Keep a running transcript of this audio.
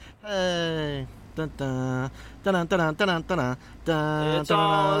Hey. Dun, dun, dun, dun, dun, dun, dun, dun, It's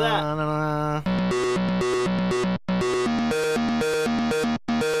all that. dun, dun, dun.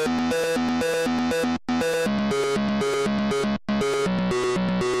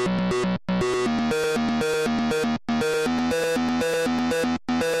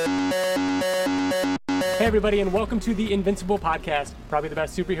 Hey everybody, and welcome to the Invincible Podcast, probably the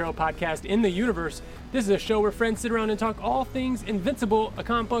best superhero podcast in the universe. This is a show where friends sit around and talk all things Invincible, a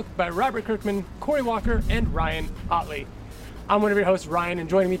comic book by Robert Kirkman, Cory Walker, and Ryan Otley. I'm one of your hosts, Ryan, and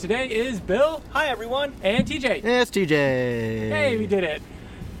joining me today is Bill Hi, everyone. and TJ. It's TJ. Hey, we did it.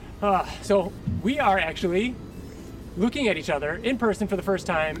 So we are actually looking at each other in person for the first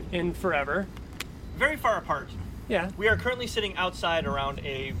time in forever. Very far apart. Yeah, We are currently sitting outside around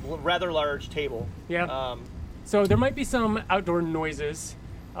a rather large table. yeah. So there might be some outdoor noises,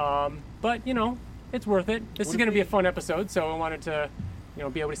 but you know, it's worth it. This is Would going to it be be- a fun episode, so I wanted to,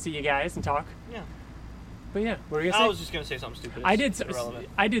 be able to see you guys and talk. Yeah. But yeah, what were you I gonna was say? just going to say something stupid. I It's did. irrelevant.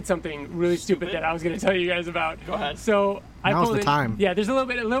 I did something really stupid Stupid? that I was going to tell you guys about. Go ahead. So I Now's pulled the in- time. Yeah, there's a little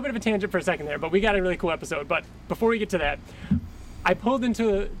bit of a tangent for a second there, but we got a really cool episode. But before we get to that, I pulled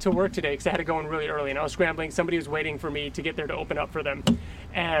into work today because I had to go in really early, and I was scrambling. Somebody was waiting for me to get there to open up for them,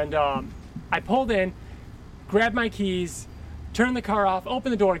 and I pulled in, grabbed my keys, turned the car off,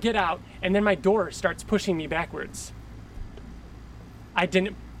 opened the door, get out, and then my door starts pushing me backwards. I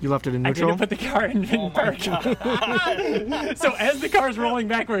didn't You left it in I neutral? didn't put the car in Oh, my park. God. So as the car's rolling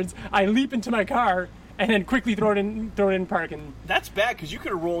backwards, I leap into my car and then quickly throw it in park. And That's bad because you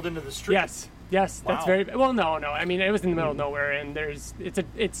could have rolled into the street. yes, that's Wow. very well. No. I mean, it was in the middle of nowhere, and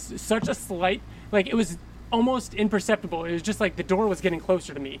it's such a slight, like it was almost imperceptible. It was just like the door was getting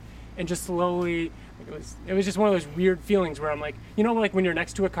closer to me, and just slowly. It was just one of those weird feelings where I'm like, like when you're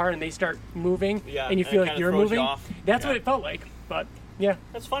next to a car and they start moving, Yeah, and you and feel it like kinda you're throws you moving. off. That's Yeah. what it felt like. But yeah,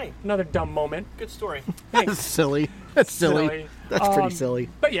 That's funny. another dumb moment. Good story. Thanks. That's silly. That's silly. Silly. That's pretty silly.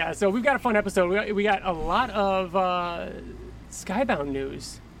 But yeah, so we've got a fun episode. We got a lot of Skybound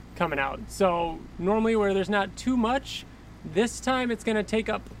news coming out. So normally where there's not too much, this time it's going to take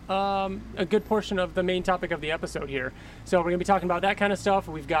up a good portion of the main topic of the episode here. So we're going to be talking about that kind of stuff.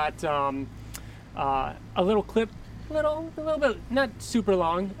 We've got a little clip, a little bit, not super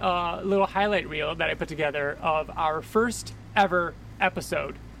long, little highlight reel that I put together of our first ever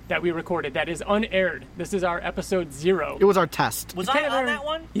episode that we recorded that is unaired. This is our episode 0. It was our test. Was It's I kind of on our- that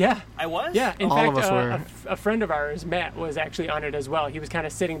one? Yeah. I was? Yeah, in All fact, of us were. a friend of ours, Matt, was actually on it as well. He was kind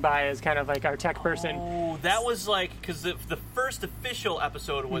of sitting by as kind of like our tech person. Oh, that was like, because the first official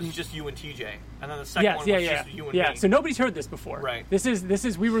episode was just you and TJ. And then the second one was just you and me. So nobody's heard this before. Right. This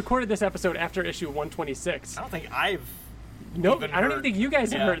is we recorded this episode after issue 126. I don't think I've... No, even I don't even heard. think you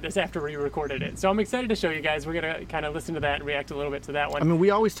guys have Yeah. heard this after we recorded it. So I'm excited to show you guys. We're gonna kind of listen to that and react a little bit to that one. I mean,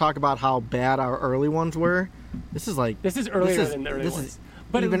 we always talk about how bad our early ones were. This is like... This is earlier this is- than the early this ones. is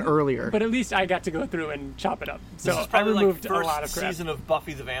even earlier. But at least I got to go through and chop it up. So This is I probably removed like a lot of first crap. season of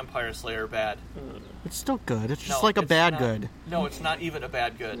Buffy the Vampire Slayer bad. It's still good. It's just No, like a it's bad not. good. No, it's not even a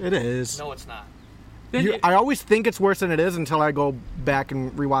bad good. It is. No, it's not. I always think it's worse than it is until I go back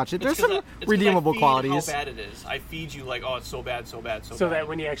and rewatch it. There's It's 'cause some it's 'cause redeemable I feed qualities. How bad it is. I feed you like, oh, it's so bad, so bad, so so bad. that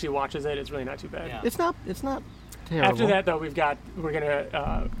when he actually watches it, it's really not too bad. Yeah. It's not terrible. After that, though, we're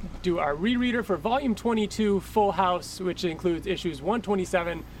gonna do our rereader for Volume 22, Full House, which includes issues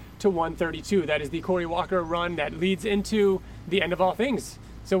 127 to 132. That is the Cory Walker run that leads into the end of all things.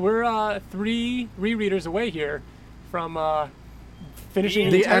 So we're 3 rereaders away here from finishing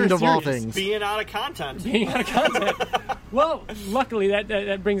The entire end of all series. things. Being out of content. Being out of content. Well, luckily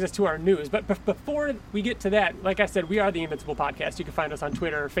that brings us to our news. But before we get to that, like I said, we are the Invincible Podcast. You can find us on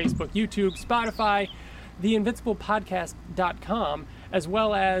Twitter, Facebook, YouTube, Spotify, theinvinciblepodcast.com, as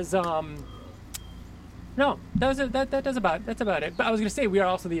well as no, that's about it. But I was going to say we are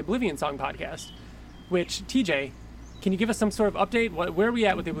also the Oblivion Song Podcast, which TJ, can you give us some sort of update? Where are we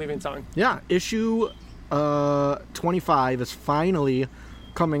at with the Oblivion Song? Yeah, issue 25 is finally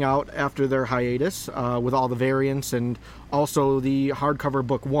coming out after their hiatus with all the variants, and also the hardcover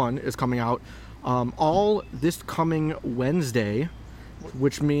book 1 is coming out all this coming Wednesday,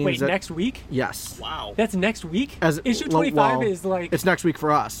 which means Wait, that, next week? yes. Wow. That's next week? As Issue well, 25 is like... it's next week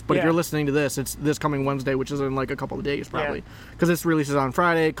for us, but if Yeah. you're listening to this, it's this coming Wednesday, which is in like a couple of days probably, because this releases on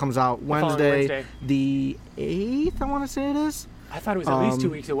Friday, comes out following Wednesday, Wednesday. the 8th, I want to say it is. I thought it was at least 2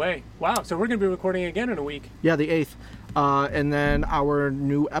 weeks away. Wow, so we're going to be recording again in a week. Yeah, the 8th. And then our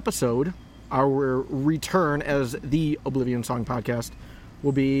new episode, our return as the Oblivion Song Podcast,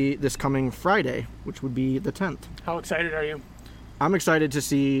 will be this coming Friday, which would be the 10th. How excited are you? I'm excited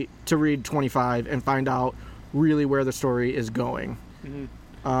to read 25 and find out really where the story is going. Mm-hmm.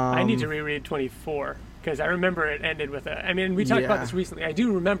 I need to reread 24 because I remember it ended with a. I mean, we talked about this recently. I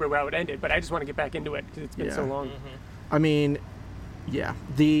do remember how it ended, but I just want to get back into it because it's been so long. I mean, yeah.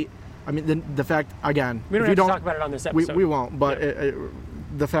 The fact again. We don't have to talk about it on this episode. We won't. But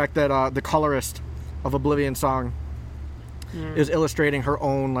the fact that the colorist of Oblivion Song is illustrating her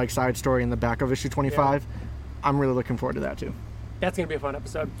own like side story in the back of issue 25. Yeah. I'm really looking forward to that too. That's going to be a fun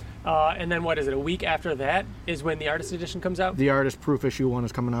episode. And then what is it? A week after that is when the artist edition comes out? The artist proof issue 1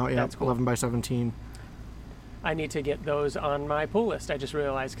 is coming out. Yeah, that's cool. 11 by 17. I need to get those on my pull list. I just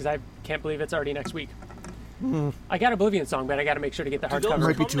realized because I can't believe it's already next week. I got Oblivion Song, but I got to make sure to get the hardcover.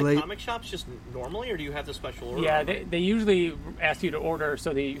 Might be too late. Comic shops just normally, or do you have the special order? Yeah, they usually ask you to order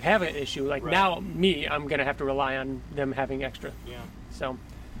so that you have an issue. Like now, I'm going to have to rely on them having extra. Yeah.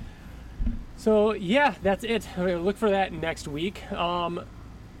 So yeah, that's it. We're going to look for that next week. I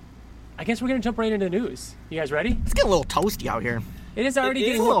guess we're going to jump right into the news. You guys ready? It's getting a little toasty out here. It is already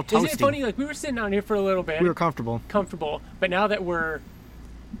getting a little toasty. Isn't it funny? Like we were sitting out here for a little bit. We were comfortable. But now that we're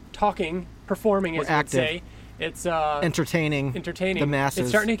talking, performing, as you'd say, it's entertaining the masses. It's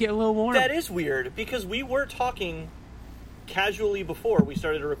starting to get a little warm. That is weird because we were talking casually before we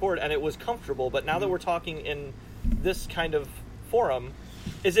started to record, and it was comfortable. But now that we're talking in this kind of forum,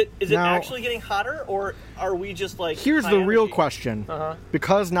 is it now, actually getting hotter, or are we just like? Here's the real question.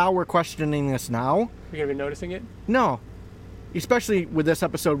 Because now we're questioning this now. You're gonna be noticing it? No. Especially with this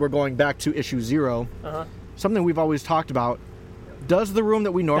episode, we're going back to issue 0. Something we've always talked about. Does the room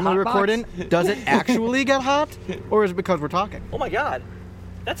that we normally record in, does it actually get hot? Or is it because we're talking? Oh my god.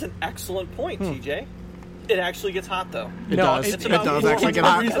 That's an excellent point, TJ. It actually gets hot, though. It does. It does actually get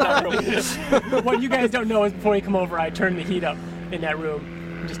hot. What you guys don't know is before you come over, I turn the heat up in that room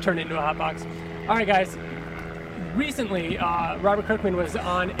and just turn it into a hot box. All right, guys. Recently, Robert Kirkman was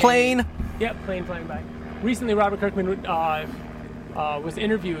on plane flying by. Recently, Robert Kirkman was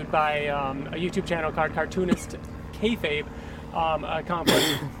interviewed by a YouTube channel called Cartoonist Kayfabe, a comic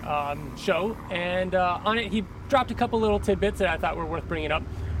show, and on it he dropped a couple little tidbits that I thought were worth bringing up.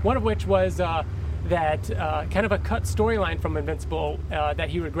 One of which was that kind of a cut storyline from Invincible that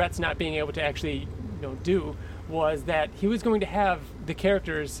he regrets not being able to actually do was that he was going to have the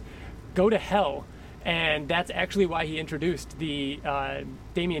characters go to hell, and that's actually why he introduced the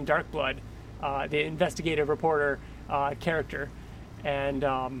Damien Darkblood, the investigative reporter character, and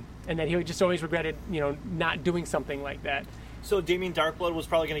that he just always regretted, not doing something like that. So Damien Darkblood was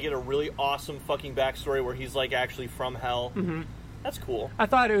probably going to get a really awesome fucking backstory where he's like actually from hell. That's cool. I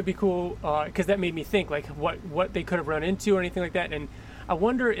thought it would be cool because that made me think like what they could have run into or anything like that, and I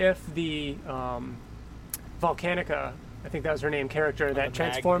wonder if the Volcanica, I think that was her name, character that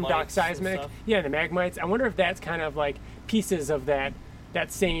transformed Doc Seismic, the Magmites. I wonder if that's kind of like pieces of that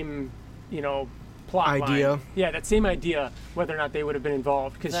same plot idea. Line. Yeah, that same idea, whether or not they would have been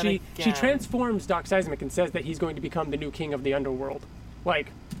involved. Because she transforms Doc Seismic and says that he's going to become the new king of the underworld.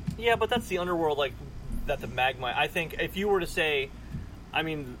 Yeah, but that's the underworld, that the Magmite... I think if you were to say... I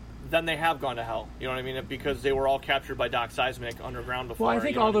mean, then they have gone to hell. You know what I mean? Because they were all captured by Doc Seismic underground before. Well, I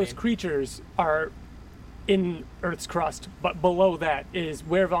think all those creatures are in Earth's crust, but below that is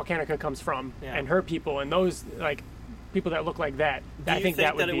where Volcanica comes from, and her people, and those, people that look like that. Do you think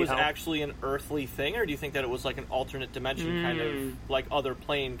that would it be was actually an earthly thing, or do you think that it was like an alternate dimension kind of like other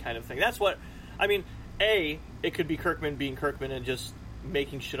plane kind of thing? That's what I mean. It could be Kirkman being Kirkman and just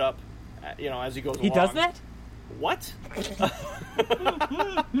making shit up, as he goes along. He does that? What?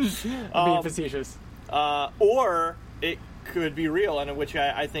 I'm being facetious. Or it could be real, and in which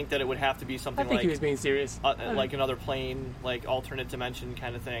I think that it would have to be something. I think he was being serious, like another plane, like alternate dimension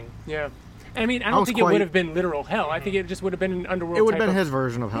kind of thing. Yeah. I mean, I don't think it would have been literal hell. I think it just would have been an underworld. It would have been his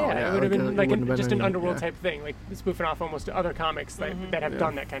version of hell. Yeah, it would have been just an underworld type thing, like spoofing off almost to other comics that have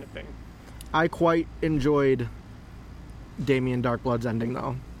done that kind of thing. I quite enjoyed Damien Darkblood's ending,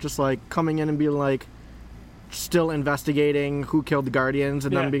 though. Just coming in and being still investigating who killed the Guardians,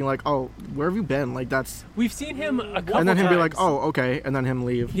 and then being oh, where have you been? We've seen him a couple times. And then him be oh, okay, and then him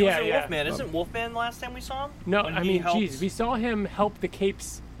leave. Wolfman. Isn't Wolfman the last time we saw him? No, I mean, we saw him help the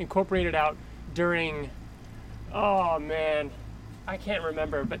Capes Incorporated out during... Oh, man. I can't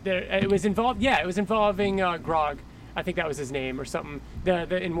remember, but it was involved... Yeah, it was involving Grog. I think that was his name or something.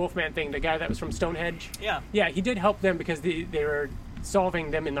 The in Wolfman thing, the guy that was from Stonehenge. Yeah. Yeah, he did help them because they were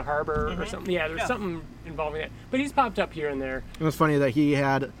solving them in the harbor or something. Yeah, there was something involving that. But he's popped up here and there. It was funny that he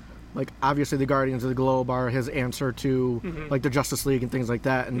had, obviously the Guardians of the Globe are his answer to, the Justice League and things like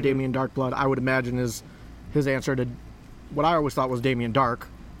that. And Damien Darkblood, I would imagine, is his answer to what I always thought was Damien Dark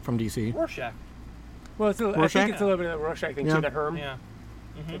from DC. Rorschach. Well, I think it's a little bit of the Rorschach thing, too, the Herm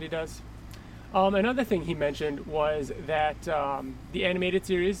that he does. Another thing he mentioned was that the animated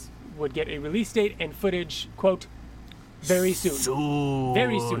series would get a release date and footage, quote, very soon.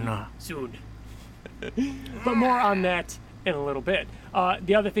 Very soon. But more on that in a little bit.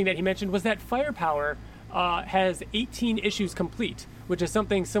 The other thing that he mentioned was that Firepower has 18 issues complete, which is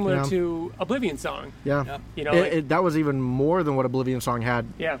something similar to Oblivion Song. Yeah. You know, that was even more than what Oblivion Song had.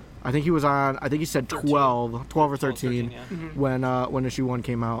 Yeah. I think he said 12 or 13 yeah. when issue 1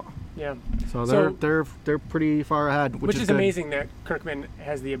 came out. Yeah. So they're pretty far ahead, which is good. Amazing that Kirkman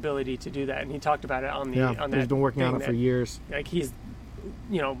has the ability to do that, and he talked about it on that. He's been working on it for years. Like he's,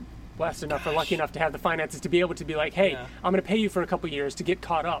 blessed enough or lucky enough to have the finances to be able to be like, hey, I'm going to pay you for a couple years to get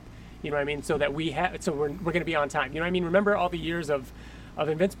caught up. You know what I mean? So that we're going to be on time. You know what I mean? Remember all the years of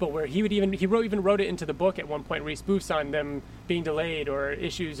Invincible where he wrote it into the book at one point where he spoofs on them being delayed or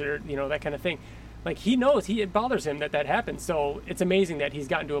issues or that kind of thing. Like he knows it bothers him that happens. So it's amazing that he's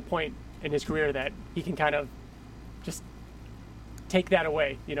gotten to a point in his career that he can kind of just take that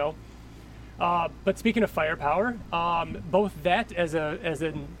away. But speaking of Firepower, both that as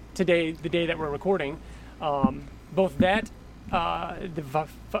in today, the day that we're recording, both that. The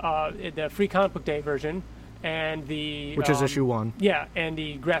Free Comic Book Day version and which is issue 1. Yeah, and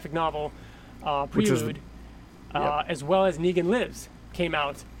the graphic novel Prelude, as well as Negan Lives came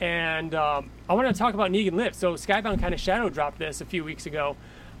out. And I want to talk about Negan Lives. So Skybound kind of shadow dropped this a few weeks ago,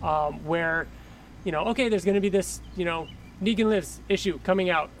 where, there's going to be this, Negan Lives issue coming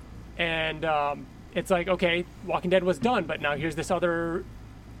out. And it's like, okay, Walking Dead was done, but now here's this other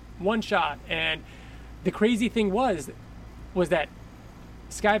one shot. And the crazy thing was that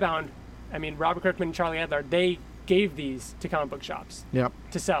Skybound, Robert Kirkman and Charlie Adler, they gave these to comic book shops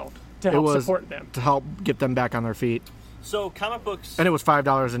to sell, to help support them. To help get them back on their feet. So comic books... And it was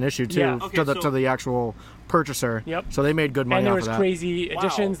 $5 an issue, too, to the actual purchaser. Yep. So they made good money off of that. And there was crazy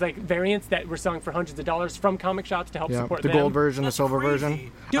editions, like variants that were selling for hundreds of dollars from comic shops to help support them. The gold version, the silver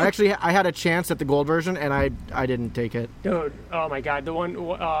version. Dude. I had a chance at the gold version, and I didn't take it. Dude, oh my God. The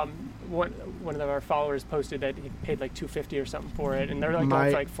one of our followers posted that he paid like $250 or something for it, and they're like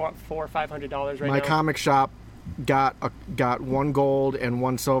going for like $400 or $500 right now. My comic shop got one gold and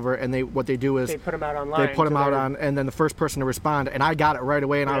one silver, and they do is they put them out online. They put them out on, and then the first person to respond, and I got it right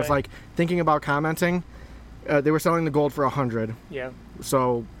away, and I was like thinking about commenting. They were selling the gold for $100. Yeah.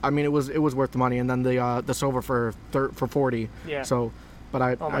 So it was worth the money, and then the silver for $40. Yeah. So, but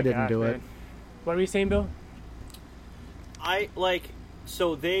I didn't do it. What were you saying, Bill?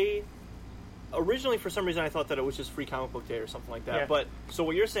 So they originally, for some reason, I thought that it was just Free Comic Book Day or something like that. Yeah. But so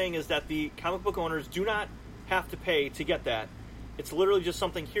what you're saying is that the comic book owners do not have to pay to get that. It's literally just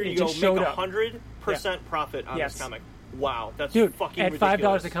something. Here you go, make 100% profit on this comic. Wow, that's fucking at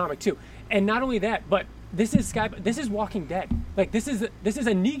ridiculous. $5 a comic too. And not only that, but this is Walking Dead. Like this is a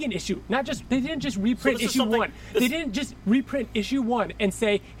Negan issue. They didn't just reprint issue 1. They didn't just reprint issue 1 and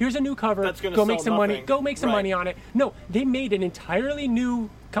say, here's a new cover. Go make some money. Go make some money on it. No, they made an entirely new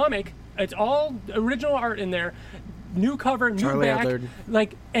comic. It's all original art in there. New cover, new Charlie back. Adler.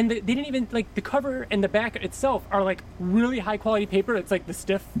 They didn't even the cover and the back itself are like really high quality paper. It's like the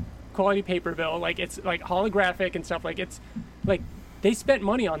stiff quality paper, Bill. Like it's like holographic and stuff. Like it's like they spent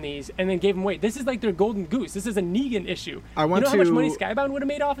money on these and then gave them away. This is like their golden goose. This is a Negan issue. How much money Skybound would have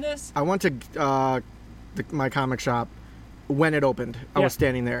made off of this? I went to my comic shop when it opened. I was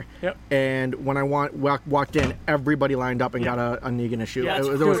standing there. Yep. And when I walked in, everybody lined up and got a Negan issue. Yeah,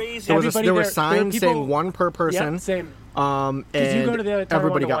 there were signs saying one per person. Yep, same. And you go to the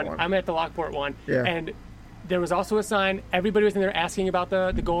everybody got one. I'm at the Lockport one. Yeah. And there was also a sign. Everybody was in there asking about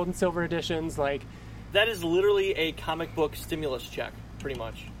the gold and silver editions. Like that is literally a comic book stimulus check, pretty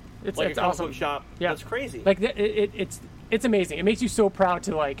much. It's a comic awesome. book shop. Yeah. That's crazy. Like it's amazing. It makes you so proud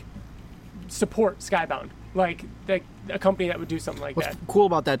to support Skybound. Like a company that would do something like that. What's cool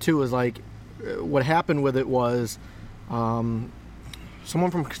about that too is what happened with it was someone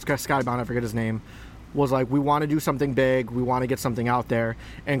from Skybound, I forget his name, was like, we want to do something big, we want to get something out there,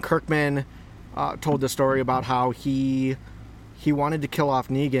 and Kirkman told the story about how he wanted to kill off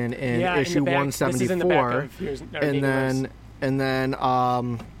Negan in issue 174, and then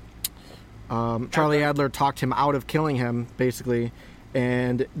Charlie Adler talked him out of killing him, basically.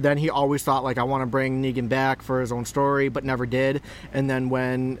 And then he always thought, I want to bring Negan back for his own story, but never did. And then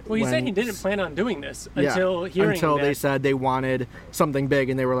he said he didn't plan on doing this until they said they wanted something big,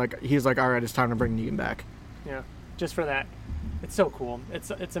 and he's like, all right, it's time to bring Negan back. Yeah, just for that. It's so cool.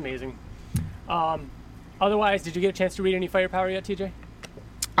 It's amazing. Otherwise, did you get a chance to read any Firepower yet, TJ?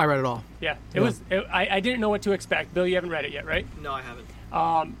 I read it all. Yeah, I didn't know what to expect. Bill, you haven't read it yet, right? No, I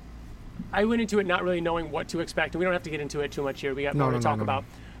haven't. I went into it not really knowing what to expect, and we don't have to get into it too much here. We got more to talk about.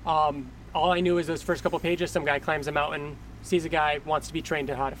 all I knew is those first couple pages. Some guy climbs a mountain, sees a guy, wants to be trained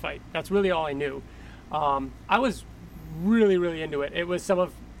in how to fight. That's really all I knew. I was really, really into it. It was some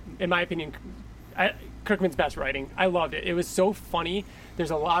of, in my opinion, Kirkman's best writing. I loved it. It was so funny.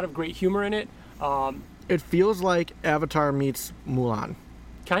 There's a lot of great humor in it. It feels like Avatar meets Mulan.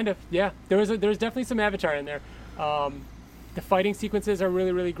 Kind of, yeah. There's definitely some Avatar in there. The fighting sequences are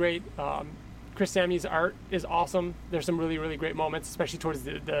really, really great. Chris Samnee's art is awesome. There's some really, really great moments, especially towards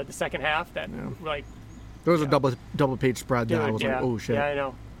the second half that like. There was a double page spread that I was like, oh shit. Yeah, I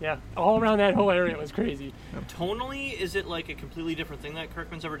know. Yeah, all around that whole area was crazy. Tonally, is it like a completely different thing that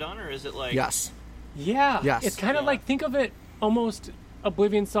Kirkman's ever done, or is it like? Yes. Yeah. Yes. It's kind of like, think of it almost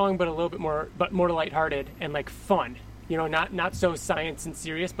Oblivion Song, but a little bit more lighthearted and like fun. You know, not so science and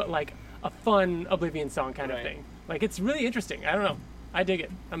serious, but like a fun Oblivion Song kind of thing. Like, it's really interesting. I don't know. I dig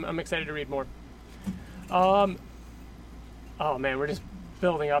it. I'm excited to read more. Oh man, we're just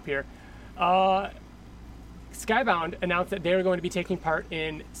building up here. Skybound announced that they were going to be taking part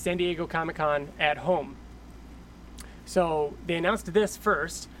in San Diego Comic-Con at home. So they announced this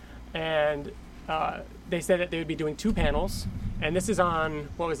first, and they said that they would be doing 2 panels. And this is on,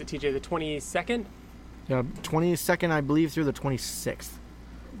 what was it, TJ, the 22nd? Yeah, 22nd, I believe, through the 26th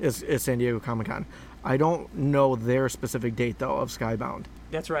is San Diego Comic-Con. I don't know their specific date, though, of Skybound.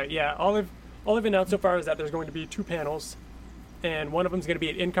 That's right, yeah. All they've announced so far is that there's going to be 2 panels, and one of them is going to be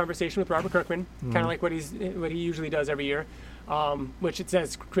an In Conversation with Robert Kirkman, kind of like what he usually does every year, which it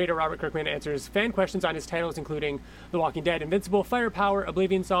says creator Robert Kirkman answers fan questions on his titles, including The Walking Dead, Invincible, Firepower,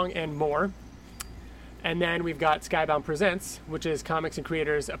 Oblivion Song, and more. And then we've got Skybound Presents, which is comics and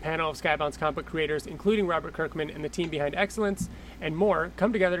creators, a panel of Skybound's comic book creators, including Robert Kirkman and the team behind Excellence, and more,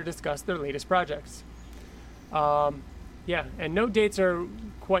 come together to discuss their latest projects. Yeah, and no dates are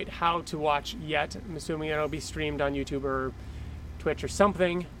quite how to watch yet. I'm assuming it'll be streamed on YouTube or Twitch or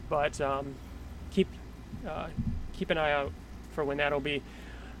something, but keep an eye out for when that'll be.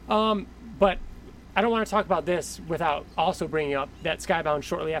 But I don't want to talk about this without also bringing up that Skybound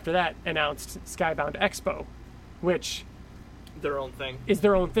shortly after that announced Skybound Expo, which their own thing. Is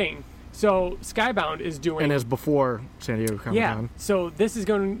their own thing. So Skybound is doing, and is before San Diego Comic-Con. Yeah. So this is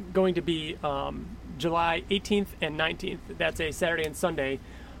going to be July 18th and 19th. That's a Saturday and Sunday.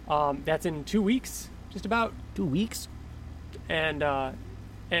 That's in 2 weeks, just about 2 weeks. And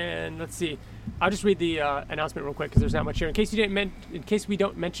let's see. I'll just read the announcement real quick because there's not much here. In case we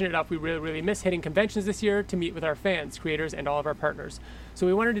don't mention it enough, we really, really miss hitting conventions this year to meet with our fans, creators, and all of our partners. So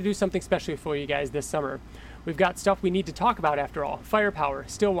we wanted to do something special for you guys this summer. We've got stuff we need to talk about after all. Firepower,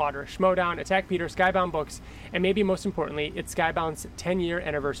 Stillwater, Schmodown, Attack Peter, Skybound Books, and maybe most importantly, it's Skybound's 10-year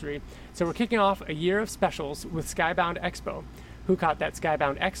anniversary. So we're kicking off a year of specials with Skybound Expo. Who caught that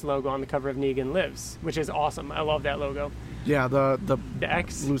Skybound X logo on the cover of Negan Lives, which is awesome. I love that logo. Yeah, the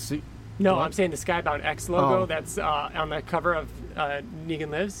X. Lucy. No, what? I'm saying the Skybound X logo that's on the cover of Negan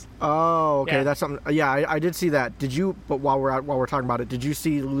Lives. Oh, okay, Yeah. that's something. Yeah, I did see that. Did you? But while we're talking about it, did you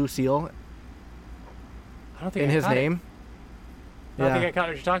see Lucille I don't think in I his caught name? I don't think I caught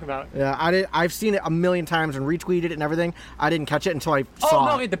what you're talking about. Yeah, I did. I've seen it a million times and retweeted it and everything. I didn't catch it until I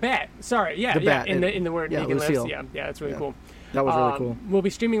saw Oh no, the bat. Sorry, yeah, The bat. in the word Yeah, Negan Lucille. Lives. Yeah, that's really cool. That was really cool. We'll be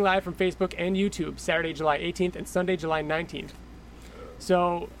streaming live from Facebook and YouTube Saturday, July 18th and Sunday, July 19th.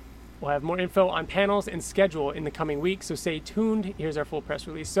 So we'll have more info on panels and schedule in the coming week, so stay tuned. Here's our full press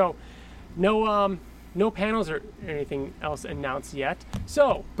release. So no panels or anything else announced yet.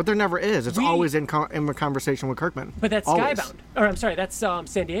 So, But there never is. It's always in conversation with Kirkman. but that's Always. Skybound. Or I'm sorry, that's San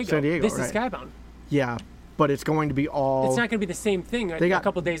Diego. San Diego, This is right. Skybound. Yeah, but it's going to be all. It's not going to be the same thing a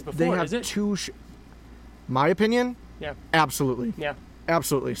couple days They before, have is it? two. My opinion. Yeah. Absolutely. Yeah.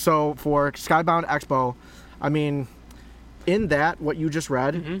 Absolutely. So for Skybound Expo, I mean, in that what you just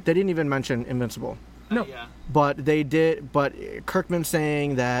read, they didn't even mention Invincible. No. Yeah. But they did. But Kirkman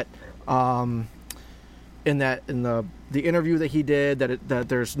saying that in the interview that he did that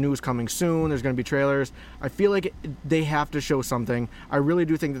there's news coming soon. There's going to be trailers. I feel like they have to show something. I really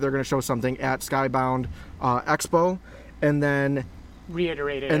do think that they're going to show something at Skybound Expo, and then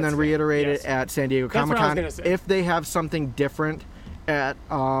Reiterate it. it at San Diego That's what I was Comic-Con. gonna say. If they have something different at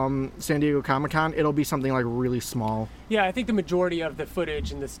San Diego Comic-Con, it'll be something like really small. Yeah, I think the majority of the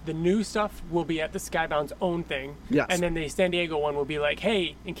footage and the new stuff will be at the Skybound's own thing. Yes. And then the San Diego one will be like,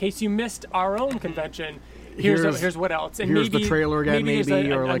 hey, in case you missed our own convention, here's what else. And here's maybe the trailer again, there's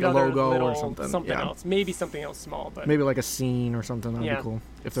maybe, or like a another logo or little something. Yeah. else. Maybe something else small. But Maybe like a scene or something. That'd Yeah. be cool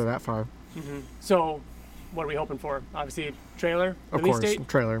if they're that far. So, what are we hoping for? Obviously, trailer Of release course, date.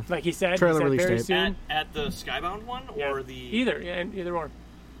 trailer. Like he said, Trailer release very date. soon. At the Skybound one Yeah. or the either or.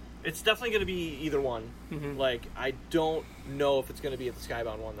 It's definitely going to be either one. Like I don't know if it's going to be at the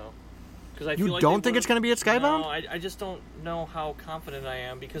Skybound one though. Because I You feel like don't think it's going to be at Skybound? No, I just don't know how confident I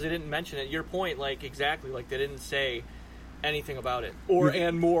am because they didn't mention it. Your point, like exactly, like they didn't say anything about it,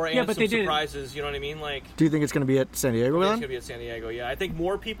 and but some they surprises. You know what I mean? Like, Do you think it's going to be at San Diego it's then? going to be at San Diego. Yeah, I think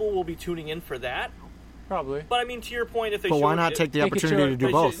more people will be tuning in for that. Probably. But I mean, to your point, if they But why showed not it, take the they could opportunity show to it- do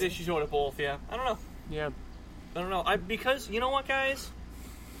they both? Should, they should show it at both. Yeah, I don't know. Yeah. I don't know. Because you know what, guys?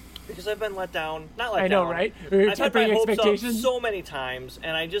 Because I've been let down. Not let I down. know, right? We were I've had my tempering hopes up expectations. so many times,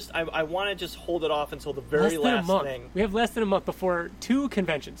 and I want to just hold it off until the very Less than a last month. thing. We have less than a month before 2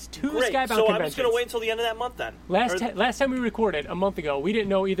 conventions, 2 Great. Skybound So conventions. I'm just going to wait until the end of that month then. Last time we recorded, a month ago, we didn't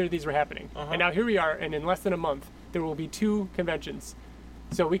know either of these were happening. Uh-huh. And now here we are, and in less than a month, there will be 2 conventions.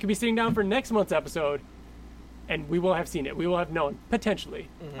 So we could be sitting down for next month's episode, and we will have seen it. We will have known, potentially,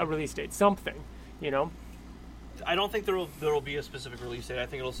 a release date, something, you know? I don't think there will be a specific release date. I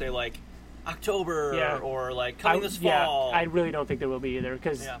think it'll say like October Yeah. or like coming this fall. I really don't think there will be either,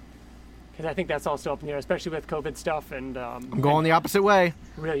 because Yeah. I think that's all still up in the air, especially with COVID stuff. And I'm going the opposite way.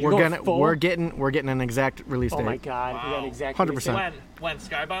 Really, you're going full? We're getting an exact release Oh date. my God, we got Wow. exactly 100%. When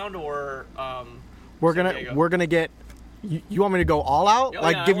Skybound or We're San gonna Diego? we're gonna get. You want me to go all out? Oh,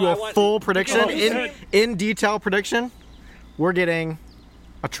 like yeah, give you I a want- full prediction Oh, in detail prediction? We're getting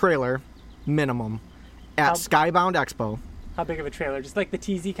a trailer minimum at Skybound Expo. How big of a trailer? Just like the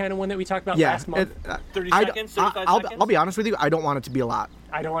teasy kind of one that we talked about Yeah, last month. 30 seconds, 35 seconds? I'll be honest with you. I don't want it to be a lot.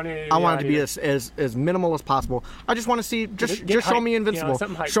 I don't want it. I want it to be as minimal as possible. I just want to see just Get show hype, me you know, Invincible.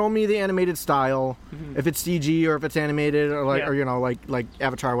 something hype. Show me the animated style, if it's CG or if it's animated or like Yeah. or you know like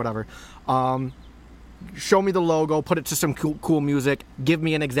Avatar or whatever. Show me the logo. Put it to some cool music. Give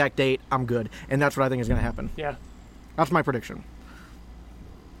me an exact date. I'm good, and that's what I think is going to happen. Yeah, That's my prediction.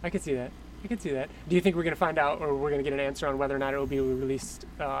 I can see that. Do you think we're going to find out, or we're going to get an answer on whether or not it will be released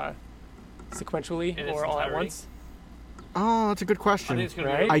sequentially In its or all at entirety? once? Oh, that's a good I question. think it's going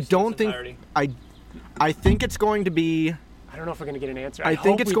Right? to be I released don't in its think entirety. I think it's going to be. I don't know if we're going to get an answer. I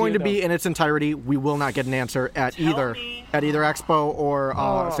think hope it's we going do, to be though. in its entirety. We will not get an answer at Tell either me- Expo or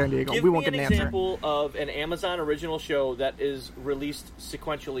San Diego. Give We me won't get an an answer. example of an Amazon original show that is released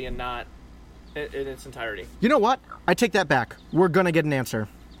sequentially and not in its entirety. You know what? I take that back. We're gonna get an answer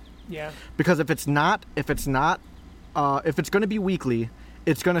Yeah, because if it's going to be weekly,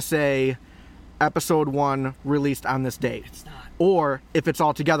 it's gonna say episode 1 released on this date. It's not. Or if it's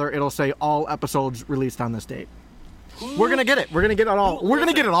all together, it'll say all episodes released on this date. We're gonna get it. We're gonna get it all. We're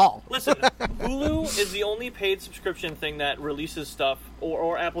gonna get it all. Listen, Hulu is the only paid subscription thing that releases stuff,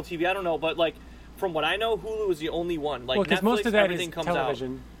 or Apple TV. I don't know, but like from what I know, Hulu is the only one. Like well, because Netflix, most of that everything is comes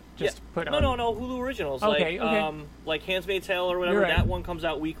television. out. Just put no, on. no, Hulu originals. Okay, like okay. like Handmaid's Tale or whatever. You're right. That one comes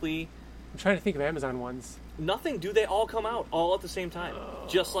out weekly. I'm trying to think of Amazon ones. Nothing. Do they all come out all at the same time,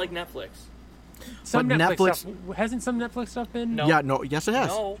 just like Netflix? Some But Netflix, Netflix- stuff hasn't some Netflix stuff been. No. Yeah. No. Yes, it has.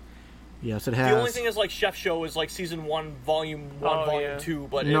 No. Yes, it The has. only thing is like Chef Show is like season 1, volume 1, Oh, volume yeah. 2.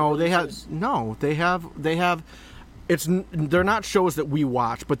 But No, it they have. releases- No, they have. They're not shows that we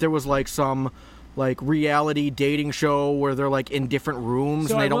watch, but there was like some like reality dating show where they're like in different rooms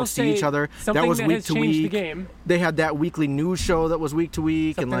So and I they will don't see each say other. something That was that week has to changed the week. game. They had that weekly news show that was week to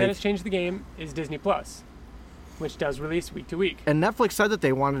week, Something and that like has changed the game is Disney Plus, which does release week to week. and Netflix said that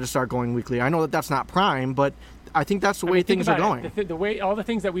they wanted to start going weekly. I know that that's not Prime, but I think that's the way I mean, think things are about going. it. The way all the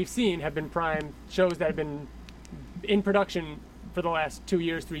things that we've seen have been Prime shows that have been in production for the last 2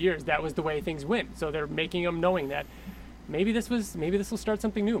 years, 3 years. That was the way things went. So they're making them knowing that maybe this will start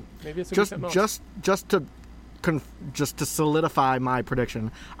something new. Maybe this will be something else. Just to solidify my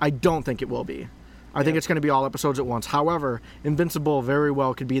prediction, I don't think it will be. I think it's going to be all episodes at once. However, Invincible very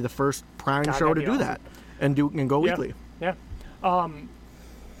well could be the first Prime God, show to that'd do be that and go Yeah. weekly. Yeah.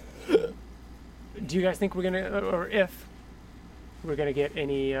 Do you guys think we're gonna, or if we're gonna get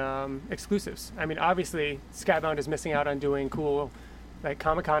any exclusives? I mean, obviously, Skybound is missing out on doing cool, like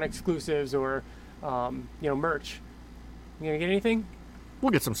Comic-Con exclusives or, merch. You gonna get anything? We'll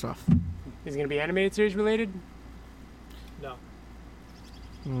get some stuff. Is it gonna be animated series related? No.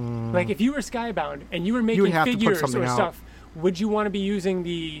 Like, if you were Skybound and you were making would have to put figures something or out. stuff, would you want to be using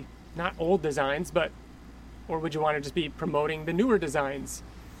the not old designs, or would you want to just be promoting the newer designs?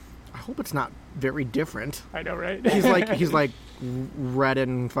 I hope it's not very different. I know, right? He's like red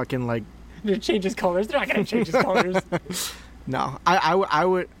and fucking like. It changes colors. They're not gonna change his colors. No, I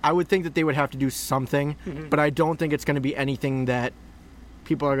would think that they would have to do something, Mm-hmm. but I don't think it's going to be anything that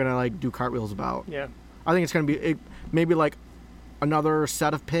people are going to like do cartwheels about. Yeah. I think it's going to be maybe like another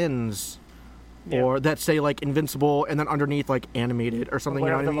set of pins, Yeah. or that say like Invincible and then underneath like animated or something.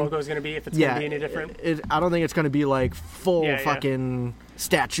 Whatever You know the what I mean? logo is going to be, if it's Yeah, going to be any different. I don't think it's going to be like full Yeah, yeah. fucking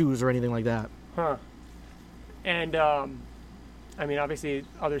statues or anything like that. Huh. And, I mean, obviously,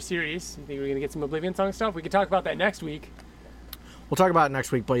 other series. I think we're going to get some Oblivion Song stuff. We could talk about that next week. We'll talk about it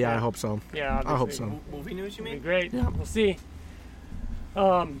next week, but yeah, I hope so. Yeah, obviously. I hope so. Movie news, you mean? Be great. Yeah. We'll see.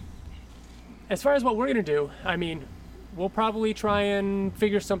 As far as what we're going to do, I mean, we'll probably try and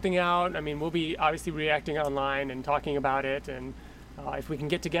figure something out. I mean, we'll be obviously reacting online and talking about it, and if we can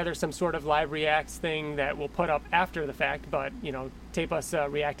get together some sort of live reacts thing that we'll put up after the fact, but, tape us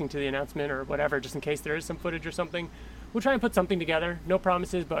reacting to the announcement or whatever, just in case there is some footage or something. We'll try and put something together. No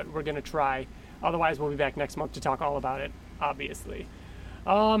promises, but we're going to try. Otherwise, we'll be back next month to talk all about it, obviously.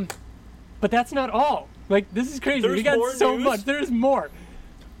 But that's not all. Like, this is crazy. There's we got more so news? much. There's more.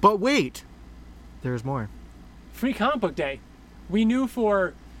 But wait, there's more. Free Comic Book Day. We knew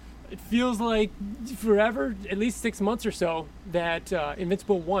for, it feels like forever, at least 6 months or so, that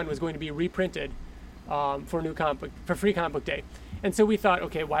Invincible 1 was going to be reprinted for Free Comic Book Day. And so we thought,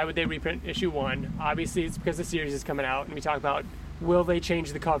 okay, why would they reprint issue 1? Obviously, it's because the series is coming out, and we talk about, will they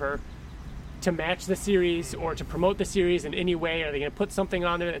change the cover to match the series or to promote the series in any way? Are they going to put something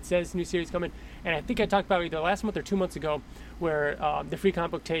on there that says new series coming? And I think I talked about either last month or 2 months ago where the Free Comic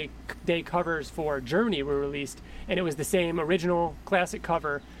Book Day covers for Germany were released, and it was the same original classic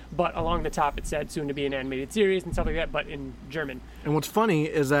cover, but along the top it said soon to be an animated series and stuff like that, but in German. And what's funny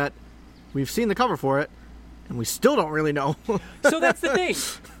is that we've seen the cover for it, and we still don't really know. So that's the thing.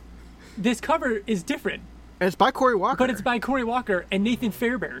 This cover is different. And it's by Cory Walker. But it's by Cory Walker and Nathan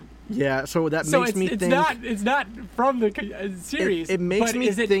Fairbairn. Yeah, so that makes me think... It's not from the series. It makes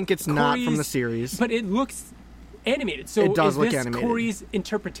me think it's not from the series. But it looks animated. So it does look this animated. Cory's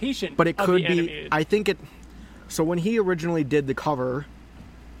interpretation but it of could the be... animated? I think it... So when he originally did the cover,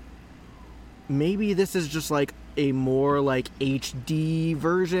 maybe this is just like a more like HD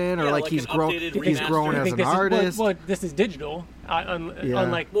version, or Yeah, like like he's an grown updated he's remaster. grown I as think an this artist. is, well, this is digital,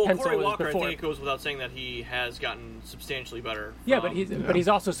 unlike Well, pencil Cory was Walker, I before. think it goes without saying that he has gotten substantially better. Yeah, from but he's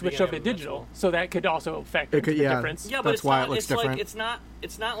also switched over to beginning of digital, Invincible. so that could also factor It could- into the yeah. difference. Yeah, but That's it's why not. it looks It's different. like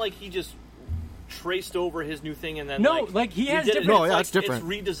it's not like he just traced over his new thing and then No, like, he has did it. different- No, It's yeah, like, it's different.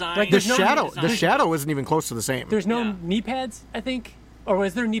 It's redesigned. Like, the there's no shadow redesigned. isn't even close to the same. There's no Yeah. knee pads, I think, or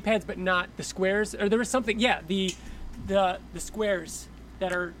was there knee pads but not the squares? Or there was something. Yeah, the squares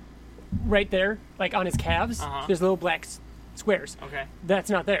that are right there, like on his calves. Uh-huh. There's little black squares. Okay. That's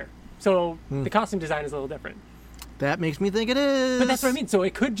not there. So the costume design is a little different. That makes me think it is. But that's what I mean. So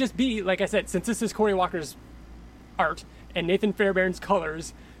it could just be, like I said, since this is Cory Walker's art and Nathan Fairbairn's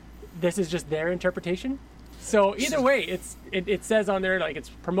colors, this is just their interpretation. So either way, it says on there like it's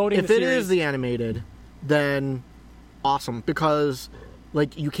promoting If the it series. is the animated, then awesome, because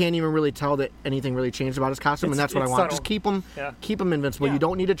like you can't even really tell that anything really changed about his costume, and that's what I It's want. subtle. Just keep him invincible. Yeah. You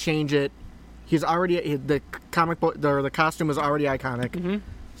don't need to change it. He's already the comic book. The costume is already iconic. Mm-hmm.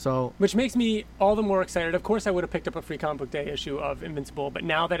 So Which makes me all the more excited. Of course, I would have picked up a Free Comic Book Day issue of Invincible, but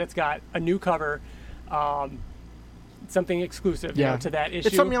now that it's got a new cover, something exclusive to that issue,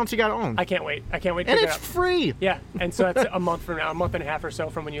 it's something else you got to own, I can't wait. I can't wait to and pick it's it up. free. Yeah, and so that's a month from now, a month and a half or so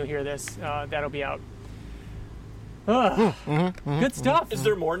from when you hear this, that'll be out. Good stuff. Is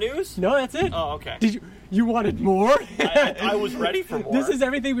there more news? No, that's it. Oh, okay. Did you wanted more? I was ready for more. This is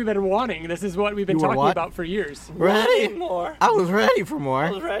everything we've been wanting. This is what we've been You were talking what? about for years. Ready? more. I was ready for more.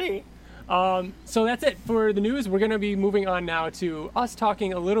 I was ready. So that's it for the news. We're going to be moving on now to us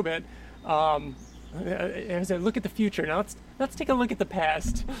talking a little bit. As I look at the future, now let's take a look at the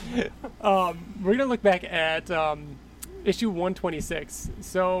past. We're going to look back at issue 126.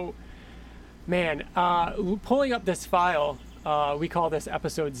 So, man, pulling up this file, we call this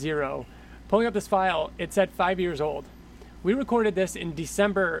episode 0. Pulling up this file, it said 5 years old. We recorded this in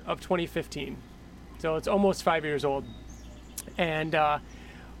December of 2015. So it's almost 5 years old. And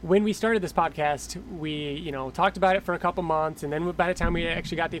when we started this podcast, we, talked about it for a couple months, and then by the time we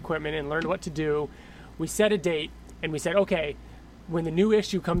actually got the equipment and learned what to do, we set a date, and we said, okay, when the new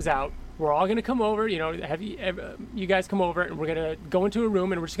issue comes out, we're all going to come over, have you guys come over, and we're going to go into a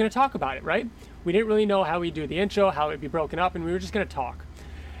room, and we're just going to talk about it, right? We didn't really know how we'd do the intro, how it'd be broken up, and we were just going to talk.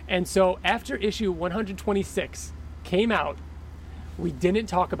 And so after issue 126 came out, we didn't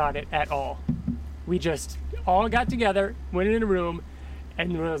talk about it at all. We just all got together, went in a room,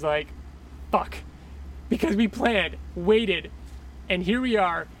 and was like, fuck. Because we planned, waited, and here we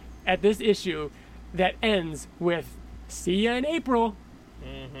are at this issue that ends with, see ya in April.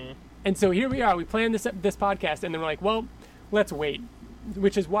 Mm-hmm. And so here we are, we planned this podcast, and then we're like, well, let's wait.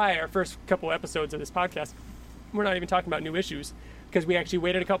 Which is why our first couple episodes of this podcast, we're not even talking about new issues, because we actually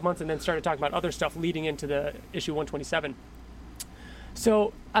waited a couple months and then started talking about other stuff leading into the issue 127.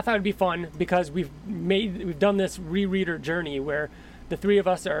 So I thought it'd be fun because we've done this rereader journey where the three of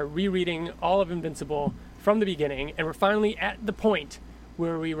us are rereading all of Invincible from the beginning, and we're finally at the point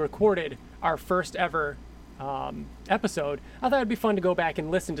where we recorded our first ever episode. I thought it'd be fun to go back and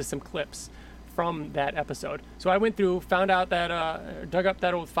listen to some clips from that episode. So I went through, found out that, dug up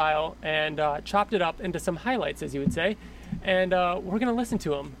that old file, and chopped it up into some highlights, as you would say, and we're going to listen to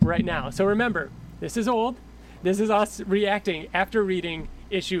them right now. So remember, this is old. This is us reacting after reading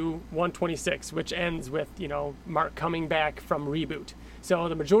issue 126, which ends with, Mark coming back from Reboot. So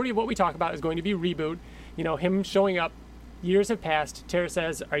the majority of what we talk about is going to be Reboot, him showing up. Years have passed. Tara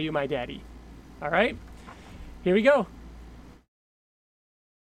says, "Are you my daddy?" All right, here we go.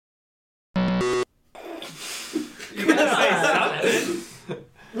 You gotta say something.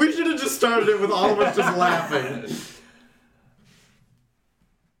 We should have just started it with all of us just laughing.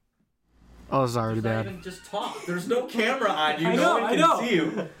 Oh, it's already bad. Even just talk. There's no camera on you. I No know, one I can know. see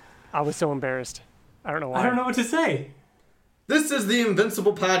you. I was so embarrassed. I don't know why. I don't know what to say. This is the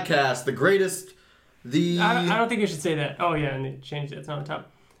Invincible Podcast, the greatest, I don't think you should say that. Oh, yeah, and they changed it. It's not on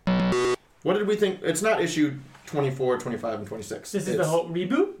top. What did we think? It's not issue 24, 25, and 26. This is the whole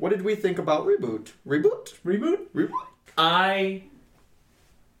reboot? What did we think about Reboot? Reboot? Reboot? I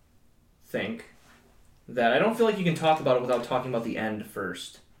think that I don't feel like you can talk about it without talking about the end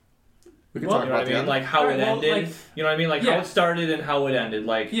first. We can You talk know what about I mean? that. Like how Alright, it well, ended. like- You know what I mean? Like Yeah. how it started and how it ended.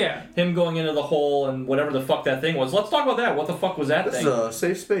 Like Yeah. him going into the hole and whatever the fuck that thing was. Let's talk about that. What the fuck was that This thing? is a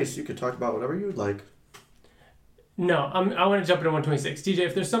safe space. You can talk about whatever you'd like. No, I want to jump into 126. TJ,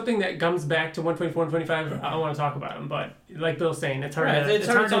 if there's something that comes back to 124 and 25, I want to talk about them. But like Bill's saying, it's hard, Right, to, it's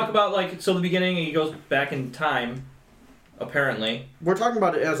hard to talk about. Like so, the beginning he goes back in time. Apparently, We're talking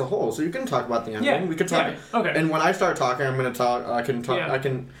about it as a whole, so you can talk about the ending. Yeah, We can talk. yeah, okay. And when I start talking, I'm going to talk. I can talk. Yeah. I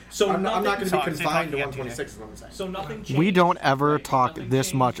can. So I'm not nothing- going to be Talk, say confined to talking 126. Is what I'm saying. so nothing changed. We don't ever right? talk Nothing this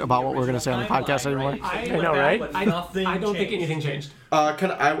changed much in about the what we're gonna say on the original podcast timeline, anymore. right? I know, right? But I nothing don't think changed. anything changed.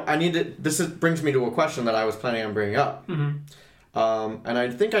 I need to. Brings me to a question that I was planning on bringing up. Mm-hmm. And I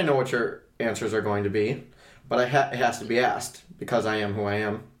think I know what your answers are going to be, but it has to be asked because I am who I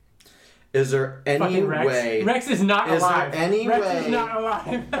am. Is there any Fucking Rex. way Rex is not Is there alive. any Rex way- is not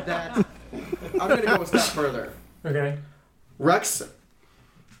alive. that I'm going to go a step further? Okay. Rex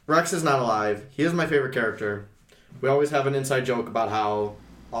is not alive. He is my favorite character. We always have an inside joke about how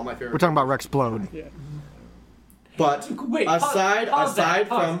all my favorite. We're talking about Rex Blode. Yeah. But Wait, aside pause that,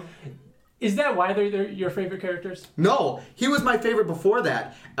 pause. from Is that why they're your favorite characters? no, he was my favorite before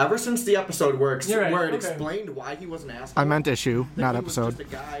that. Ever since the episode where You're right, where it okay. explained why he was an asshole. I meant issue, that not he episode. was just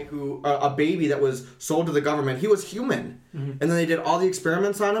a guy who a baby that was sold to the government. He was human, Mm-hmm. and then they did all the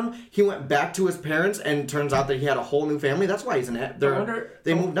experiments on him. He went back to his parents, and turns out that he had a whole new family. That's why he's an.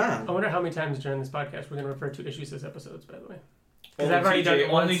 They moved on. I wonder how many times during this podcast we're going to refer to issues as episodes, by the way. Because Only I've already done TJ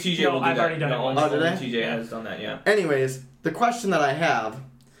it once. Only TJ No, will do I've that. already done no, it once. only, Oh, did only I? TJ has done that. Yeah. Anyways, the question that I have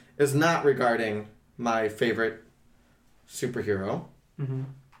is not regarding my favorite superhero. Mm-hmm.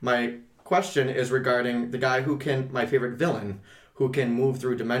 My question is regarding the guy my favorite villain, who can move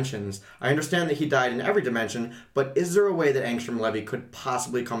through dimensions. I understand that he died in every dimension, but is there a way that Angstrom Levy could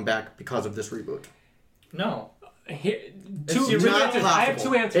possibly come back because of this reboot? No. Here, It's two not answers. I have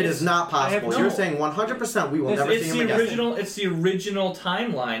two answers. It is not I have possible. no- You're saying 100% we will never It's see him the again. original. It's the original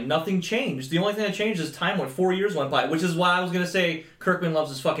timeline. Nothing changed. The only thing that changed is time went. 4 years went by, which is why I was gonna say Kirkman loves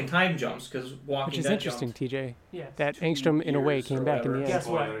his fucking time jumps because Walking Which is Dead interesting, jumped. TJ. Yeah. That Angstrom, in a way, came back in the end. Guess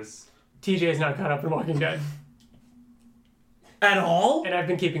what? TJ is not caught up in Walking Dead. At all? And I've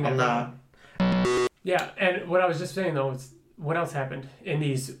been keeping that I'm from not. him. Yeah, and what I was just saying, though, is what else happened in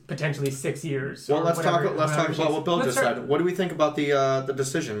these potentially 6 years? Well, or let's whatever- talk whatever about she's- what Bill Let's just start- said. What do we think about the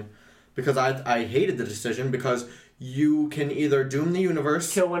decision? Because I hated the decision because you can either doom the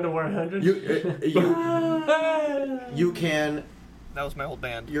universe. Kill 1 to 100. You can. That was my whole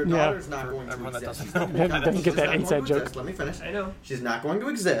band. Your Yeah. daughter's not going to everyone that exist. doesn't know. Doesn't get that She's not inside going to joke. exist. Let me finish. I know. She's not going to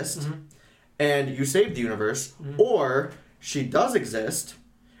exist, Mm-hmm. and you save the universe, or she does exist,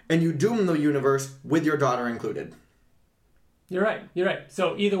 and you doom the universe with your daughter included. You're right. You're right.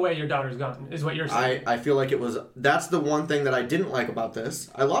 So either way, your daughter's gone, is what you're saying. I feel like that's the one thing that I didn't like about this.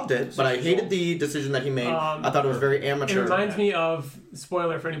 I loved it, but I hated the decision that he made. I thought it was very It amateur. reminds me of,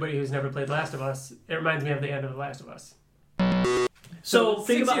 spoiler for anybody who's never played Last of Us, it reminds me of the end of The Last of Us. So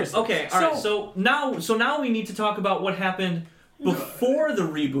think 6 about. years. Okay, all right. So now we need to talk about what happened before the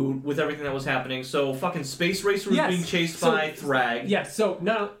reboot with everything that was happening. So fucking Space Racer was Yes. being chased So- by Thrag. Yes, so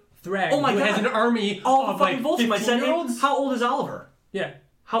now Thrag, Oh my who has God. an army All of the fucking like Voltron. I said, 15-year-olds. how old is Oliver? Yeah.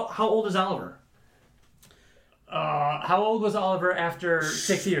 How old is Oliver? How old was Oliver after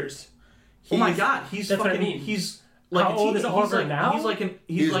 6 years? Oh my God, he's That's what I fucking. mean. He's like How old is Oliver now?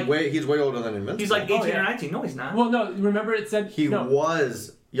 He's way older than Invincible. He's like 18 or 19. No, he's not. Well, no. Remember, it said He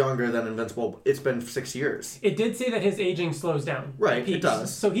was younger than Invincible. It's been 6 years. It did say that his aging slows down. Right, it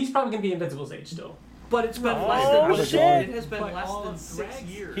does. So he's probably going to be Invincible's age still. But it's been Oh, less shit. than it has been But less all than of 6 Drax-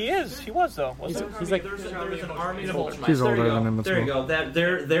 years. He is. He was though. Wasn't He's like there's an army of Ultramites. He's There you older go. than Invincible. There you go. That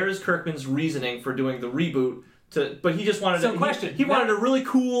there is Kirkman's reasoning for doing the reboot. But he just wanted So question. He wanted a really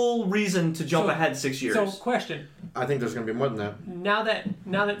cool reason to jump ahead 6 years. So question. I think there's going to be more than that. Now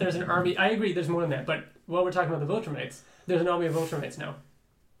that there's an army, I agree. There's more than that. But while we're talking about the Viltrumites, there's an army of Viltrumites now.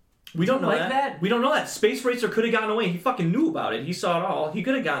 We don't know like that. that? We don't know that. Space Racer could have gotten away. He fucking knew about it. He saw it all. He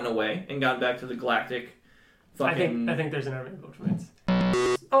could have gotten away and gotten back to the galactic. Fucking. I think there's an army of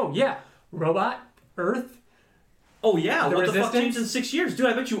Viltrumites. Oh yeah, Robot, Earth. Oh yeah. The What the fuck Resistance? changed in 6 years, dude?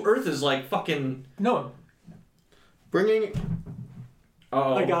 I bet you Earth is like fucking. No, Bringing...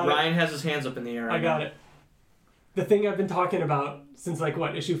 Oh, I got it. Ryan has his hands up in the air. I got it. The thing I've been talking about since like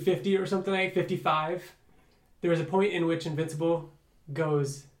what, issue 50 or something like 55. There was a point in which Invincible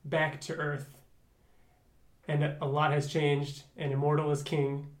goes back to Earth, and a lot has changed, and Immortal is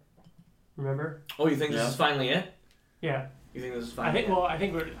king. Remember? Oh, you think this is finally it? Yeah. You think this is I finally think. it? Well, I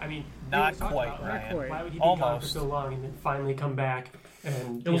think we're. I mean, Not we talked quite, about, Ryan. Why would he be gone for Almost. so long and then finally come back?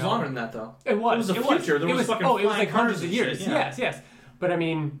 And It was longer than that, though. It was. It was the future. There was fucking it was flying like hundreds cars of and years. shit, yeah. Yes. But I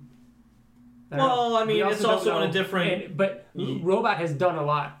mean. I don't Well, know. I mean, We it's don't also in a know. different- But Robot has done a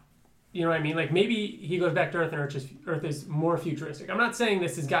lot. You know what I mean? Like maybe he goes back to Earth and Earth is more futuristic. I'm not saying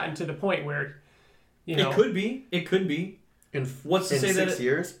this has gotten to the point where, you know. It could be. It could be. What's to in say that 6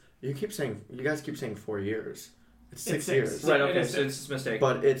 years? You guys keep saying 4 years. It's 6 years. Right. It Okay. is So it's a mistake.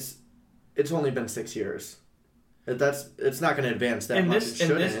 But it's only been 6 years. It's not going to advance that much. It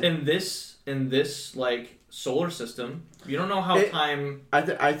shouldn't. in this like solar system, you don't know how time.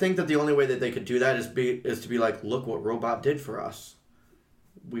 I think that the only way that they could do that is to be like, look what Robot did for us.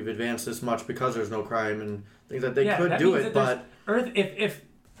 We've advanced this much because there's no crime and things that they could that do means it, that but Earth, if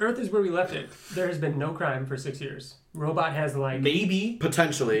Earth is where we left it, there has been no crime for 6 years. Robot has like Maybe.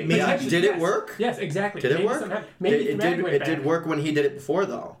 potentially. Maybe. Yeah. Did it work? Yes, exactly. Did it Maybe work? somehow- Maybe it Thrag did. went It back. did work when he did it before,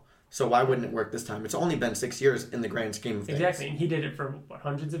 though. So why wouldn't it work this time? It's only been 6 years in the grand scheme of things. Exactly, and he did it for what,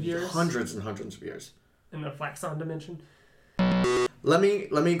 hundreds of years Hundreds and hundreds of years. in the Flaxon dimension. Let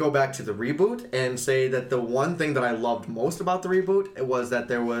me go back to the reboot and say that the one thing that I loved most about the reboot was that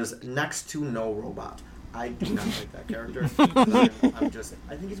there was next to no Robot. I do not like that character.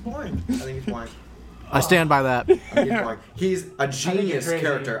 I think he's boring. I stand by that. He's a genius crazy.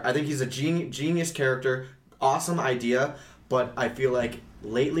 character. I think he's a genius character. Awesome idea, but I feel like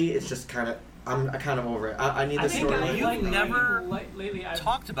lately it's just I'm kind of over it. I need this storyline. You've never lately I've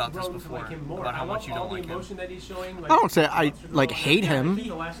talked about this grown to before, like him more. about how I much love you don't all like the him. emotion that he's showing. I don't say I like hate him,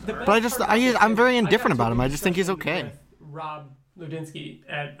 but I just I'm very indifferent about him. I just think he's okay. With Rob Ludinsky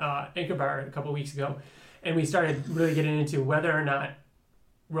at Anchor Bar a couple weeks ago, and we started really getting into whether or not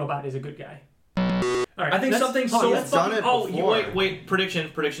Robot is a good guy. All right, I think let's something pause. so Let's done fucking. it Oh, before. wait!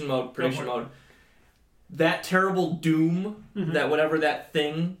 Prediction mode. for it. That terrible doom, Mm-hmm. that whatever that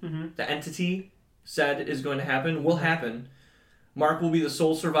thing, the entity said is going to happen, will happen. Mark will be the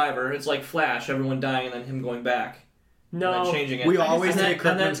sole survivor. It's like Flash, everyone dying and then him going back. And No, then changing it. We always And say then-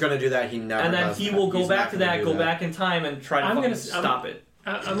 Kirkman's going to do that. He never and then does he that. will go He's back not to gonna that, do go back in time and try to I'm fucking gonna- stop it.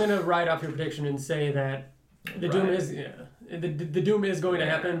 I'm gonna ride off your prediction and say that the doom Right. is the doom is going to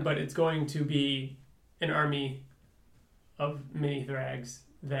happen, but it's going to be an army of mini Thrags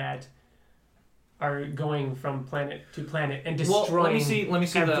that are going from planet to planet and Well, destroying let me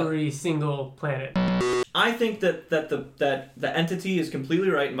see every single planet. I think that the entity is completely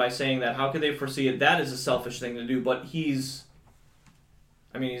right by saying that. How could they foresee it? That is a selfish thing to do. But I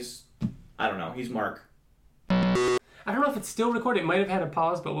don't know. He's Mark. I don't know if it's still recorded. It might have had a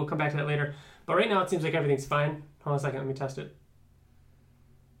pause, but we'll come back to that later. But right now it seems like everything's fine. Hold on a second. Let me test it.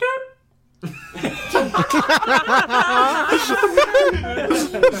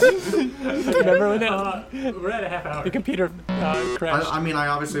 Remember when We're at a half hour. the computer crashed? I mean, I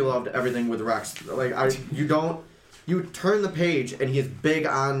obviously loved everything with Rex. Like, you turn the page and he's big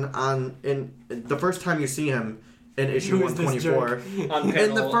on in the first time you see him in issue Who is this 124. On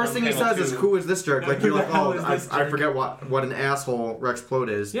And the first thing he says is, "Who is this jerk?" Like, Who you're the like, hell "Oh, is this I jerk?" forget what an asshole Rex Plode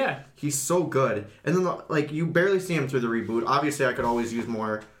is." Yeah. He's so good. And then like you barely see him through the reboot. Obviously, I could always use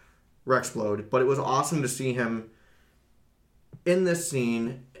more Rex Plode, but it was awesome to see him in this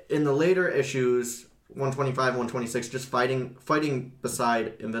scene in the later issues 125, 126, just fighting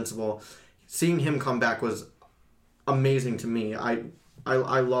beside Invincible. Seeing him come back was amazing to me. I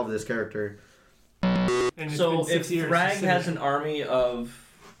love this character. And it's So been if 6 years Thrag since- has an army of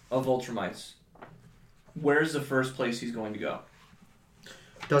Ultramites, where's the first place he's going to go?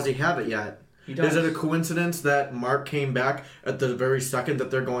 Does he have it yet? He does. Is it a coincidence that Mark came back at the very second that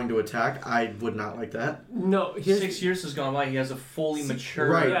they're going to attack? I would not like that. No, 6 years has gone by. He has a fully mature.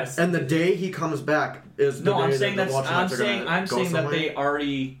 Right, Yes. and the day he comes back is the No, day I'm saying that the that's. Watchers I'm are saying. gonna I'm go saying that somewhere. they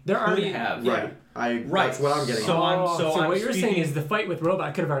already. They're could already- have. yeah. Right. Right. That's what I'm getting So at. I'm. So I'm what you're saying speaking- is the fight with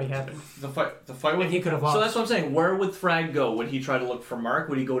Robot could have already happened. The fight with And he could have lost. So that's what I'm saying. Where would Thrag go? Would he try to look for Mark?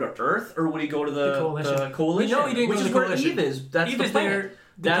 Would he go to Earth, or would he go to the We coalition? know he didn't Which go to is the where coalition. Eve is. That's Eve the is plan. there.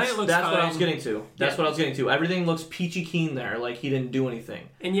 The That's planet looks what I was fine. getting to. That's Yeah. what I was getting to. Everything looks peachy keen there. Like he didn't do anything.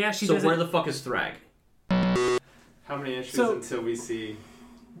 And yeah, she So doesn't. where the fuck is Thrag? How many issues So- until we see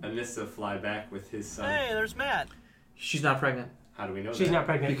Anissa fly back with his son? Hey, there's Matt. She's not pregnant How do we know She's that? not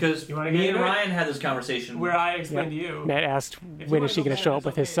pregnant. because you want to me get and into it? Ryan had this conversation. Where I explained to you. Matt asked, If when you is she wanna going go to show back, up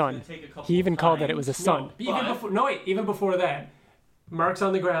with it's his okay, son? It's gonna take a couple He even of called that it times. was his son. No, even before that, Mark's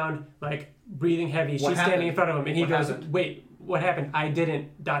on the ground, like breathing heavy. She's What standing happened? in front of him, and he What goes, happened? "Wait, what happened? I didn't." ...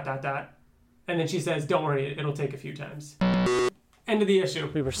 And then she says, "Don't worry, it'll take a few times." End of the issue.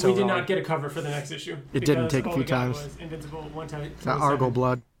 We were so We did wrong. not get a cover for the next issue. It didn't because take a all few we got times. was Invincible 1 time. It's that Argo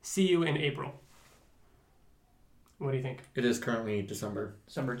blood. See you in April. What do you think? It is currently December.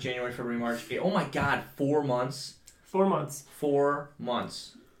 December, January, February, March. Oh my God! 4 months. 4 months. 4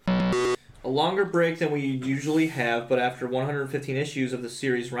 months. A longer break than we usually have, but after 115 issues of the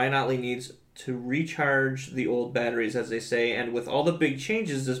series, Ryan Ottley needs to recharge the old batteries, as they say, and with all the big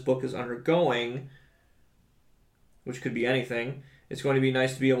changes this book is undergoing, which could be anything, it's going to be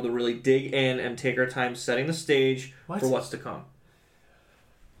nice to be able to really dig in and take our time setting the stage for what's to come.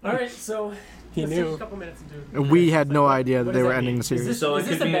 All right, so He let's knew. take a couple minutes into And we had no What- idea what that does they were that ending mean? the series. Is So this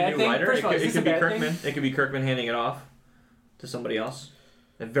it could a be a bad new thing? writer. First It of all, could, is it this could a be bad Kirkman. thing? It could be Kirkman handing it off to somebody else.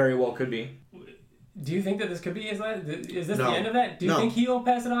 It very well could be. Do you think that this could be his last? Is this No. the end of that? Do you No. think he'll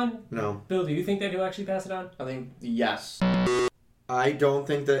pass it on? No. Bill, do you think that he'll actually pass it on? I think yes. I don't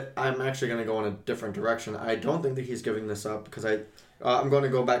think that I'm actually going to go in a different direction. I don't think that he's giving this up because I'm going to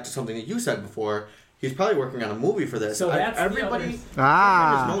go back to something that you said before. He's probably working on a movie for this. So that's the everybody other- is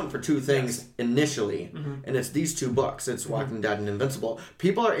Ah, known for two things initially, and it's these two books. It's Walking Dead and Invincible.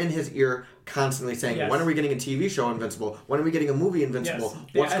 People are in his ear constantly saying, Yes. "When are we getting a TV show Invincible? When are we getting a movie Invincible? Yes.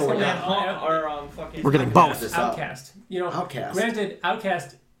 What's Yeah, going that's on?" fucking we're getting both. This up. Outcast. You know, Outcast. Granted,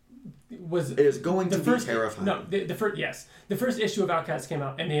 Outcast was It is going the to first. be terrifying. No, the first. Yes, the first issue of Outcast came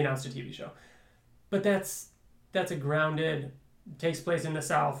out, and they announced a TV show. But that's a grounded, takes place in the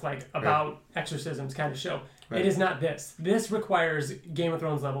South, like about exorcisms kind of show. Right. It is not this. This requires Game of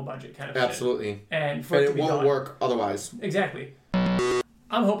Thrones level budget kind of shit. Absolutely, And for and it to it be won't done. work otherwise. Exactly.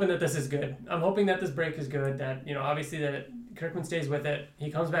 I'm hoping that this is good. I'm hoping that this break is good. That, you know, obviously that Kirkman stays with it. He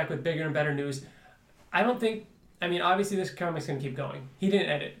comes back with bigger and better news. I don't think. I mean, obviously this comic's gonna keep going. He didn't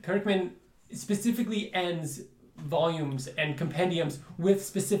end it. Kirkman specifically ends volumes and compendiums with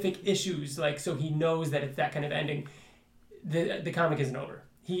specific issues, like, so he knows that it's that kind of ending. The comic isn't over.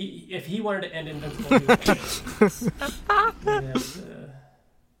 If he wanted to end Invincible, he would end it.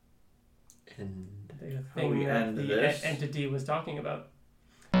 And The How we thing that end the this? entity was talking about.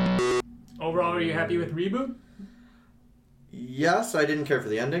 Overall, are you happy with Reboot? yes, I didn't care for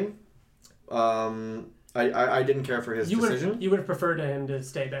the ending. I didn't care for his decision. You would have preferred him to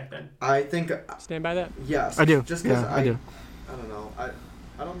stay back then. I think Stand by that? yes. I do. Just because Yeah, I do. I don't know.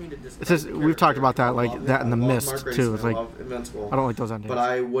 I don't mean to It's just- we've talked about that, like, that in The Mist, too. It's like- Invincible. I don't like those endings. But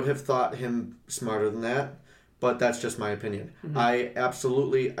I would have thought him smarter than that. But that's just my opinion. Mm-hmm. I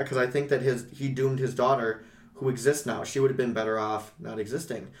absolutely, because I think that he doomed his daughter, who exists now. She would have been better off not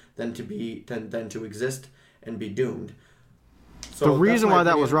existing than to exist and be doomed. So The that's reason my why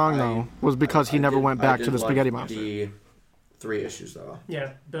that was opinion. wrong, though, was because he never went back I to did the spaghetti like monster. The 3 issues though.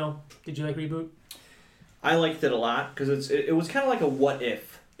 Yeah, Bill, did you like Reboot? I liked it a lot because it was kind of like a what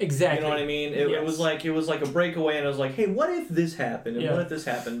if. Exactly. You know what I mean? It Yes. was like a breakaway, and I was like, hey, what if this happened? And Yeah. what if this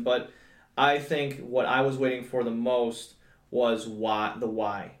happened? But I think what I was waiting for the most was the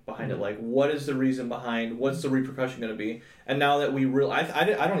why behind it. Like, what is the reason behind? What's the repercussion going to be? And now that we I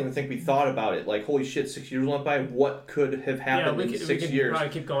don't even think we thought about it. Like, holy shit, 6 years went by. What could have happened we in could, 6 we could years? probably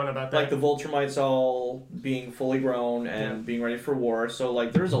keep going about that. Like the Vultramites all being fully grown and being ready for war. So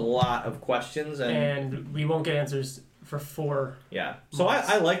like, there's a lot of questions and we won't get answers for 4. yeah. So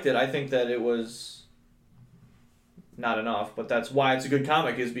I liked it. I think that it was not enough, but that's why it's a good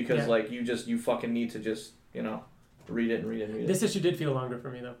comic, is because Yeah. like you fucking need to just, read it and read it and read it. This issue did feel longer for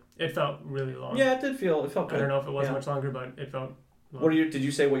me though. It felt really long. Yeah, it felt good. I don't know if it was Yeah. much longer, but it felt long. Did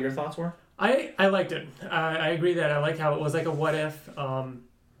you say what your thoughts were? I liked it. I agree that I like how it was like a what if.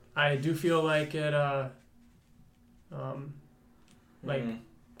 I do feel like it like Mhm.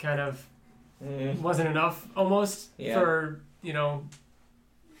 kind of wasn't enough almost Yeah. for,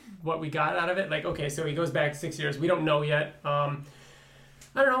 what we got out of it. Like, okay, so he goes back 6 years. We don't know yet.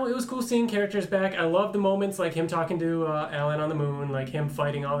 I don't know. It was cool seeing characters back. I love the moments like him talking to Alan on the moon, like him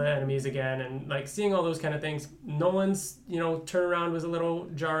fighting all the enemies again, and like seeing all those kind of things. Nolan's, turnaround was a little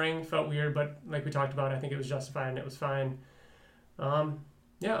jarring, felt weird, but like we talked about, I think it was justified and it was fine.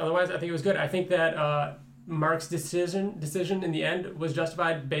 Otherwise, I think it was good. I think that Mark's decision in the end was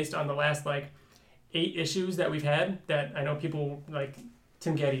justified based on the last 8 issues that we've had. That I know people like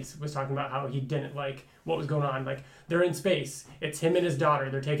Tim Geddes was talking about how he didn't like what was going on. Like, they're in space. It's him and his daughter.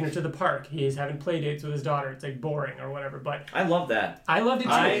 They're taking her to the park. He's having play dates with his daughter. It's boring or whatever. But I love that. I loved it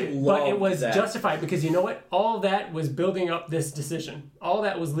too. But it was justified because you know what? All that was building up this decision. All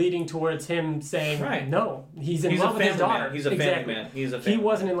that was leading towards him saying, no, he's in love with his daughter. Man. He's a family man. He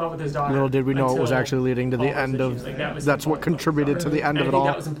wasn't in love with his daughter. Little did we know it was actually leading to the end of... that's what contributed to the end of it all. I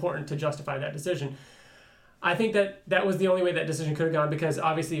think that was important to justify that decision. I think that was the only way that decision could have gone, because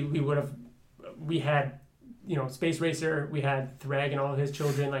obviously we had, Space Racer, we had Thrag and all of his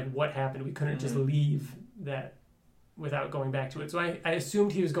children. Like, what happened? We couldn't just leave that without going back to it. So I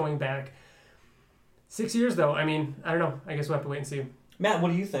assumed he was going back. 6 years, though, I mean, I don't know. I guess we'll have to wait and see. Matt,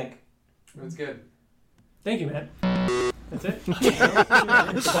 what do you think? That's good. Thank you, Matt. That's it.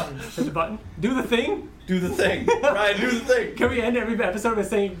 Hit the button. Do the thing. Do the thing. Ryan, do the thing. Can we end every episode by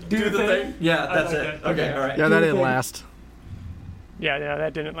saying do the thing? Yeah, that's it. Okay, all right. Yeah, that didn't last. Yeah,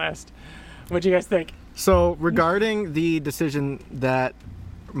 that didn't last. What'd you guys think? So, regarding the decision that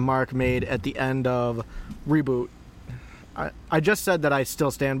Mark made at the end of Reboot, I just said that I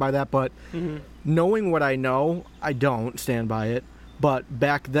still stand by that, but knowing what I know, I don't stand by it. But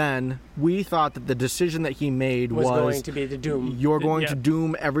back then, we thought that the decision that he made was going to be to doom. You're going to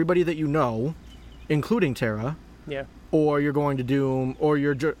doom everybody that you know, including Tara. Yeah. Or you're going to doom, or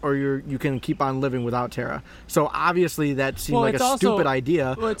you can keep on living without Tara. So obviously that seemed like a stupid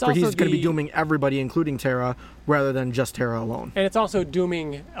idea. For he's going to be dooming everybody, including Tara, rather than just Tara alone. And it's also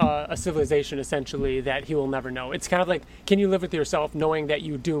dooming a civilization essentially that he will never know. It's kind of like, can you live with yourself knowing that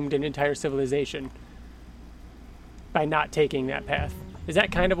you doomed an entire civilization by not taking that path? Is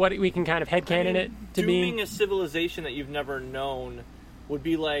that kind of what we can kind of headcanon it to be? Dooming a civilization that you've never known would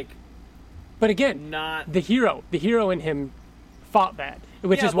be like. But again, the hero in him fought that,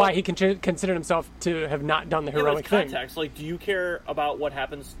 which is why he considered himself to have not done the heroic thing. Context, like, do you care about what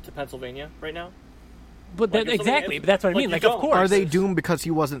happens to Pennsylvania right now? But exactly, but that's what I mean. Like, of course, are they doomed because he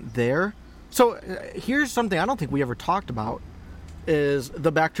wasn't there? So here's something I don't think we ever talked about: is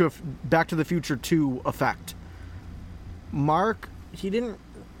the Back to the Future 2 effect. Mark, did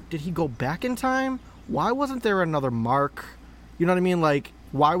he go back in time? Why wasn't there another Mark? You know what I mean? Like,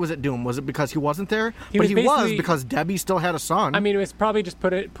 why was it doomed? Was it because he wasn't there? He was because Debbie still had a son. I mean, it was probably just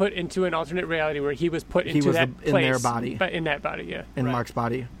put into an alternate reality where he was put into that place. In their body. But in that body, yeah. In Mark's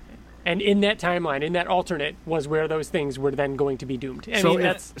body. And in that timeline, in that alternate, was where those things were then going to be doomed.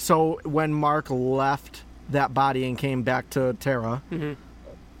 So when Mark left that body and came back to Tara... Mm-hmm.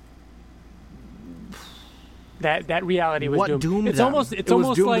 That reality was doomed. Doomed it's them? almost it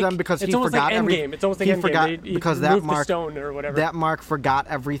was doomed like them because it's he almost forgot like Endgame. It's almost like Endgame. Forgot because that Mark, the stone or whatever. That Mark forgot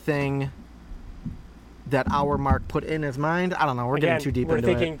everything that our Mark put in his mind. I don't know. We're getting too deep into it.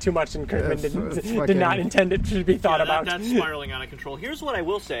 We're thinking too much, and Kirkman did not intend it to be thought about. That's spiraling out of control. Here's what I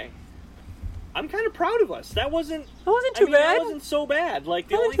will say. I'm kind of proud of us. That wasn't too bad. That wasn't so bad. Like,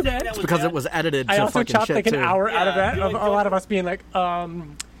 the only thing that was because bad, it was edited. I also chopped like an hour out of that. Like, a lot of us being like,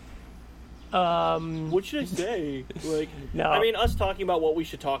 what should I say? Like, no. I mean, us talking about what we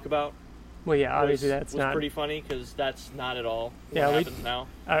should talk about. Well, yeah, obviously that's was pretty funny because that's not at all what happens now.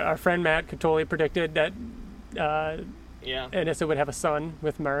 Our friend Matt totally predicted that. Anissa would have a son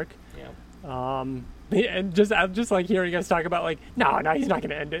with Mark. Yeah. And I'm just like hearing you guys talk about like, no, he's not going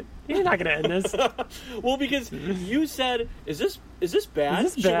to end it. He's not going to end this. Well, because you said, is this bad?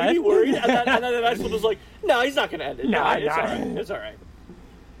 Is this bad? Should we be worried? And then the next one was like, no, he's not going to end it. No, it's all right. It's all right.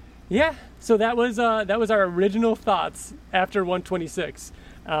 Yeah. So that was our original thoughts after 126.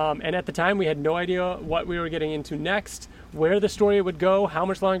 And at the time, we had no idea what we were getting into next, where the story would go, how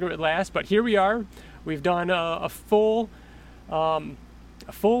much longer it would last. But here we are. We've done a full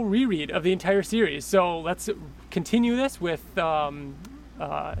reread of the entire series. So let's continue this with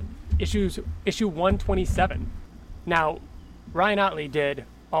issue 127. Now, Ryan Ottley did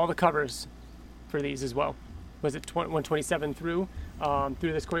all the covers for these as well. Was it 127 through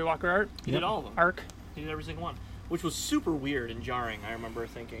this Cory Walker art? He did all of them. Arc. He did every single one, which was super weird and jarring. I remember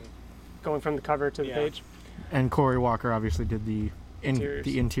thinking, going from the cover to the page. And Cory Walker obviously did the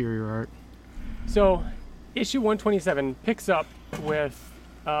interior art. So, issue 127 picks up with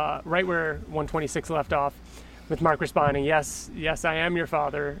right where 126 left off, with Mark responding, yes, I am your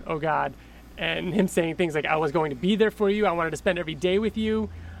father, oh God. And him saying things like, I was going to be there for you. I wanted to spend every day with you,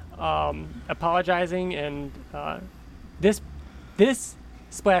 apologizing. And this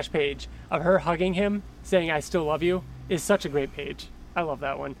splash page of her hugging him, saying, I still love you, is such a great page. I love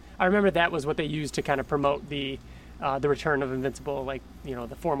that one. I remember that was what they used to kind of promote the return of Invincible, like,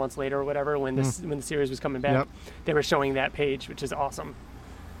 the 4 months later or whatever, when the series was coming back. Yep. They were showing that page, which is awesome.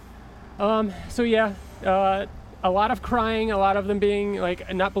 So yeah, a lot of crying, a lot of them being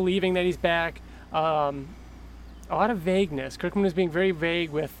like not believing that he's back. A lot of vagueness. Kirkman was being very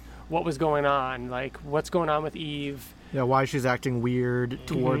vague with what was going on, like what's going on with Eve. Yeah, why she's acting weird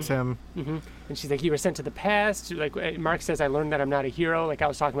towards him. Mm-hmm. And she's like, you were sent to the past. Like Mark says, I learned that I'm not a hero. Like I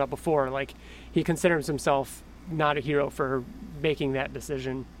was talking about before, like he considers himself not a hero for making that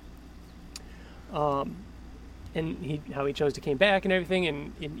decision. And how he chose to came back and everything,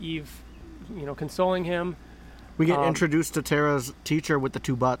 and Eve, consoling him. We get introduced to Tara's teacher with the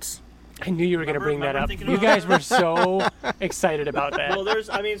 2 butts. I knew you were going to bring that up. You guys were so excited about that.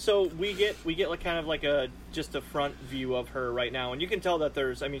 Well, so we get like kind of like just a front view of her right now, and you can tell that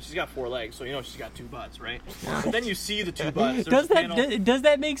she's got 4 legs, so she's got 2 butts, right? Yeah. But then you see the 2 butts. Does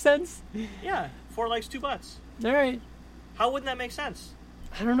that make sense? Yeah, 4 legs, 2 butts. All right. How wouldn't that make sense?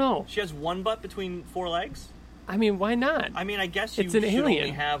 I don't know. She has 1 butt between 4 legs. I mean, why not? I mean, I guess it's an should alien.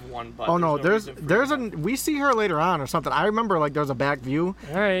 Only have 1 butt. Oh no, we see her later on or something. I remember like there's a back view.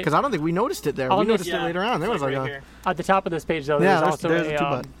 All right. Because I don't think we noticed it there. We noticed it later on. There was like right at the top of this page though. There's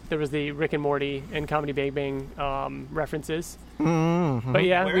there was the Rick and Morty and Comedy Bang Bang references. Mm-hmm. But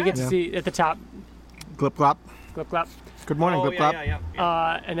yeah, we get to see at the top. Glip glop. Glip glop. Good morning, Glip glop.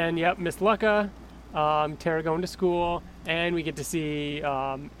 Yeah. And then Miss Lucca, Tara going to school, and we get to see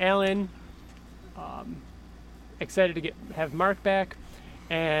Alan. Excited to have Mark back,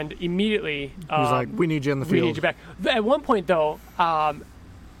 and immediately he's like, "We need you in the field. We need you back." At one point, though,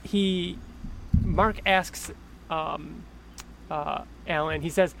 Mark asks Alan. He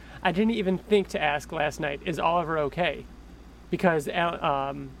says, "I didn't even think to ask last night. Is Oliver okay?" Because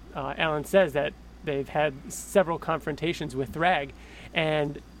Alan says that they've had several confrontations with Thrag,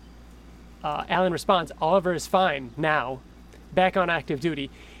 and Alan responds, "Oliver is fine now, back on active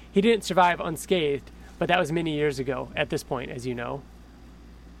duty. He didn't survive unscathed." But that was many years ago at this point, as you know.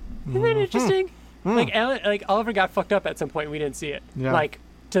 Isn't that interesting? Like Oliver got fucked up at some point. We didn't see it. Yeah. Like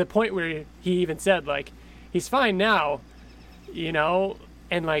to the point where he even said like, he's fine now,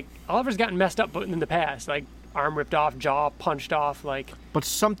 and like Oliver's gotten messed up in the past, like arm ripped off, jaw punched off, like. But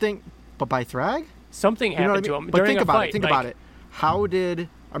by Thrag? Something happened to him But during think a about fight. it. Think about it. How did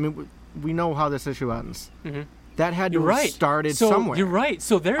we know how this issue ends? Mm-hmm. That had to have started somewhere. You're right.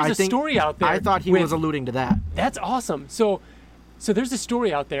 So there's a story out there. I thought he was alluding to that. That's awesome. So there's a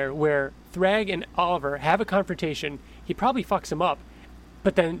story out there where Thrag and Oliver have a confrontation. He probably fucks him up,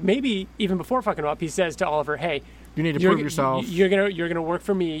 but then maybe even before fucking him up, he says to Oliver, "Hey, you need to prove yourself. You're gonna work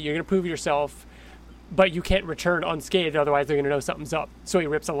for me. You're gonna prove yourself, but you can't return unscathed. Otherwise, they're gonna know something's up." So he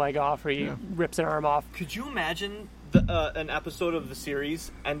rips a leg off, or he rips an arm off. Could you imagine an episode of the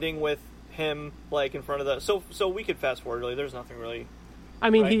series ending with him like in front of the so we could fast forward really. There's nothing really. I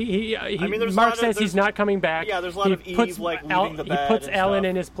mean, right? Mark says he's not coming back. Yeah, there's a lot of Eve like leaving the bed. He puts Alan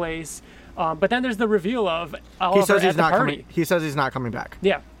in his place, but then there's the reveal of Oliver he says he's not party. coming. He says he's not coming back.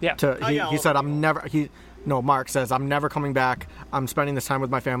 Yeah. He said I'm never. Mark says I'm never coming back. I'm spending this time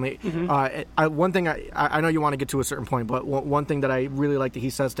with my family. Mm-hmm. One thing I know you want to get to a certain point, but one thing that I really like that he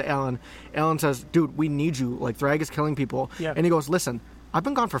says to Alan says, "Dude, we need you. Like Thrag is killing people." Yeah. And he goes, "Listen. I've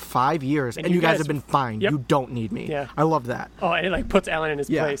been gone for 5 years, and you guys have been fine. Yep. You don't need me." Yeah. I love that. Oh, and it like puts Alan in his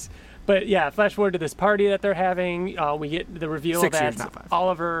place. But yeah, flash forward to this party that they're having. We get the reveal 6 that years, not 5.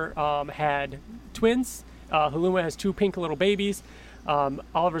 Oliver had twins. Haluma has 2 pink little babies.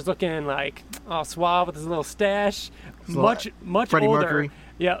 Oliver's looking like all suave with his little stash, much Freddie older. Mercury.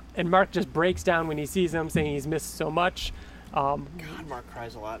 Yeah, and Mark just breaks down when he sees him, saying he's missed so much. God, Mark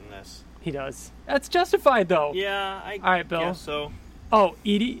cries a lot in this. He does. That's justified, though. Yeah, all right, Bill. Guess so. Oh,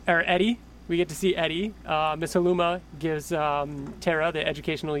 Eddie. We get to see Eddie. Miss Haluma gives Tara the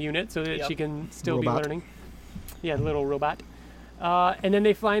educational unit so that she can still be learning. Yeah, the little robot. And then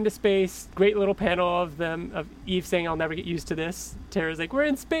they fly into space. Great little panel of Eve saying, "I'll never get used to this." Tara's like, "We're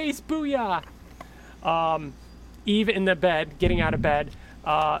in space, booyah!" Eve in the bed, getting out of bed.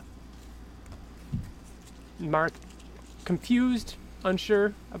 Mark confused,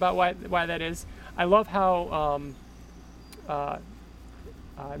 unsure about why that is. I love how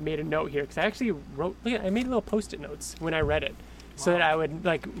I made a note here because I actually I made little post-it notes when I read it, so that I would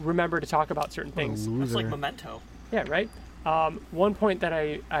like remember to talk about certain things. It's like Memento. Yeah, right. One point that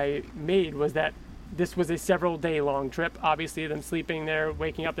I made was that this was a several day long trip. Obviously, them sleeping there,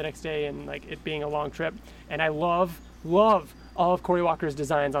 waking up the next day, and like it being a long trip. And I love all of Cory Walker's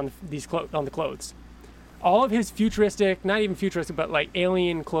designs on on the clothes. All of his futuristic, not even futuristic, but like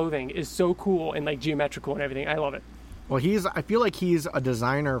alien clothing is so cool and like geometrical and everything. I love it. Well, I feel like he's a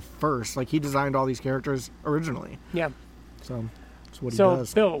designer first. Like he designed all these characters originally. Yeah. So that's what he does.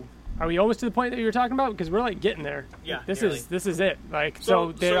 So, Bill, are we almost to the point that you were talking about? Because we're like getting there. Yeah. This nearly. is it. Like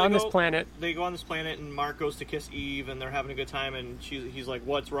so they're on this planet. They go on this planet, and Mark goes to kiss Eve, and they're having a good time. And he's like,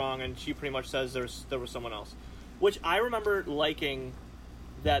 "What's wrong?" And she pretty much says there was someone else, which I remember liking.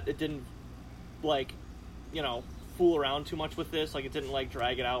 That it didn't like, fool around too much with this. Like it didn't like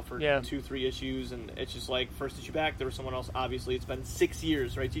drag it out for 2-3 issues, and it's just like first issue back there was someone else. Obviously, it's been 6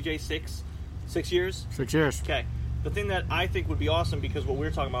 years, right? TJ, 6 years. 6 years. Okay. The thing that I think would be awesome, because what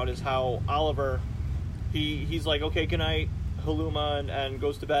we're talking about is how Oliver, he's like, okay, good night, Haluma, and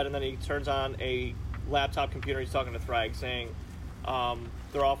goes to bed, and then he turns on a laptop computer. He's talking to Thrag, saying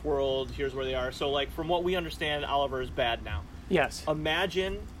they're off world. Here's where they are. So like from what we understand, Oliver is bad now. Yes.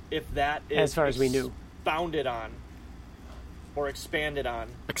 Imagine if that is as far as we knew, expounded on or expanded on.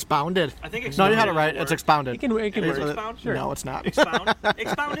 Expounded. I think No, expounded you had it is right. a It's word. expounded. it can It is work. expound? Sure. No, it's not. Expound.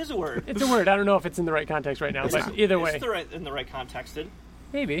 Expound is a word. It's a word. I don't know if it's in the right context right now, but either way, It's in the right contexted.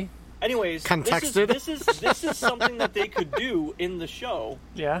 maybe. Anyways, Contexted. This is something that they could do in the show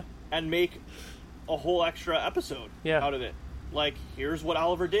Yeah. and make a whole extra episode out of it. Like, here's what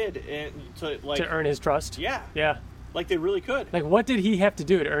Oliver did To earn his trust. Yeah. Yeah. Like they really could. Like, what did he have to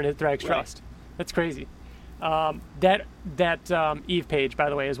do to earn his Thrag's trust? That's crazy. That Eve page, by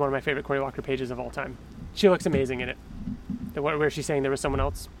the way, is one of my favorite Cory Walker pages of all time. She looks amazing in it. Where she's saying there was someone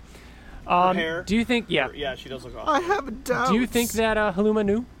else. Her hair. Do you think? Yeah. Yeah, she does look awesome. I have doubts. Do you think that Haluma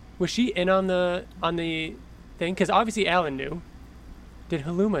knew? Was she in on the thing? Because obviously Alan knew. Did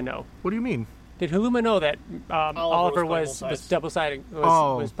Haluma know? What do you mean? Did Haluma know that Oliver was was double-sided?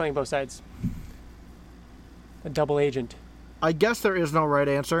 Oh. Was playing both sides. A double agent. I guess there is no right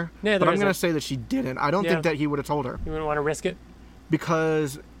answer. Yeah, but there I'm going to isn't. say that she didn't. I don't Yeah. think that he would have told her You wouldn't want to risk it?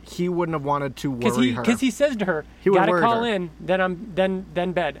 because he wouldn't have wanted to worry her. Because he says to her, He would "Gotta worry call her. in,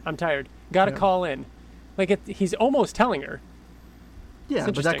 then bed. I'm tired. Gotta call in." Like he's almost telling her. yeah, but that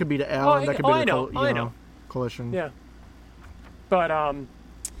interesting. could be to Alan. That could be I to know. I know. Coalition. Yeah. But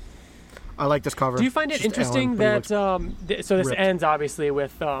I like this cover. do you find it Just interesting Alan, but he that looks so this ripped. ends obviously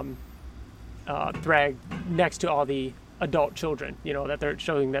with Thrag next to all the adult children, that they're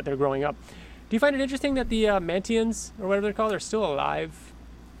showing that they're growing up. Do you find it interesting that the Mantians, or whatever they're called, are still alive?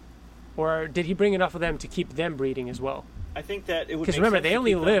 Or did he bring enough of them to keep them breeding as well? I think that it would. Because make remember, sense they to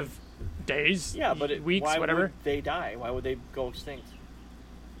only keep them. live days, Yeah, but weeks, why whatever. would they die? Why would they go extinct?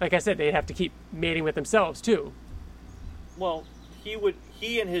 Like I said, they'd have to keep mating with themselves too. Well,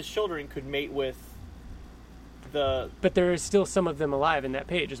 he and his children could mate with the. But there is still some of them alive in that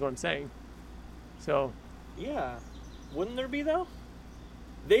page, is what I'm saying. So, Yeah, wouldn't there be though?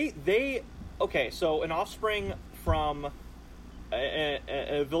 They okay. So an offspring from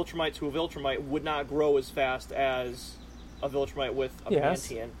a Viltrumite to a Viltrumite would not grow as fast as a Viltrumite with a yes,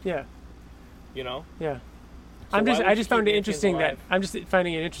 Mantian. yeah, Yeah. So why I would you just found keep it Mantians interesting alive? I'm just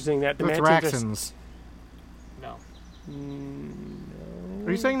finding it interesting that the They're Mantians Thraxans. No.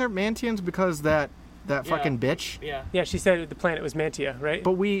 Are you saying they're Mantians because that Yeah. fucking bitch? Yeah. Yeah, she said the planet was Mantia, right?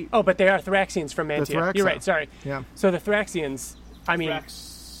 But we. Oh, but they are Thraxians from Mantia. Thraxa. You're right. Sorry. Yeah. So the Thraxians, I mean,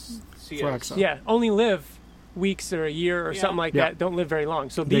 Thraxa. yeah, only live weeks or a year or Yeah. something like Yeah. that. Don't live very long.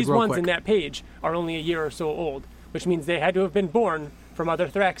 So They these grow ones quick. in that page are only a year or so old, which means they had to have been born from other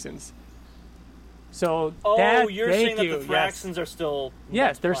Thraxans. So Oh, you're saying that you. the Thraxans are still.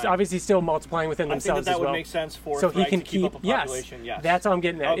 Yes, they're multiplying. obviously still multiplying within I think themselves that as would well. make sense for So he Thrag can to keep up a yes, population. Yes. that's all I'm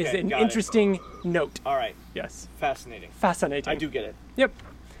getting at. Is Okay, an got it. interesting note. All right. Yes, Fascinating. fascinating. I do get it. Yep.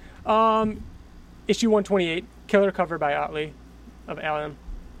 Issue 128, killer cover by Otley of Alan.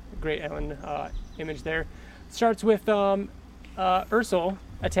 Great Alan image there. Starts with Ursel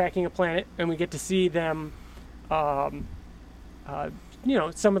attacking a planet, and we get to see them, some of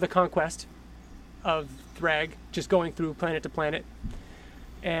the conquest of Thrag, just going through planet to planet.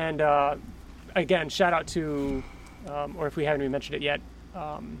 And again, shout out to, or if we haven't even mentioned it yet,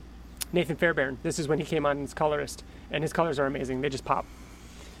 Nathan Fairbairn. This is when he came on as colorist, and his colors are amazing. They just pop.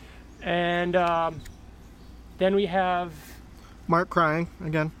 And then we have Mark crying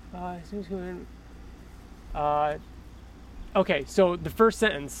again. okay, so the first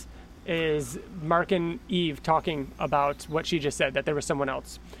sentence is Mark and Eve talking about what she just said, that there was someone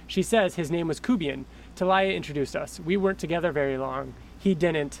else. She says his name was Kubian. Talia introduced us. We weren't together very long. He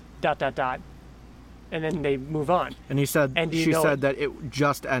didn't, ... and then they move on. And he said, And do you she know said that it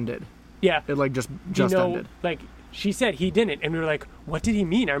just ended. Yeah. It like just ended. Like she said he didn't, and we were like, what did he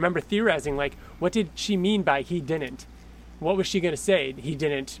mean? I remember theorizing, like, what did she mean by he didn't? What was she going to say? He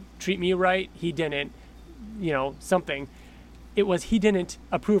didn't treat me right. He didn't, something. It was he didn't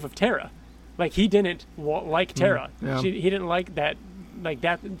approve of Tara. Like, he didn't like Tara. Yeah. He didn't like that.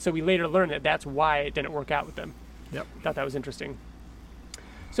 So we later learned that that's why it didn't work out with them. Yep. Thought that was interesting.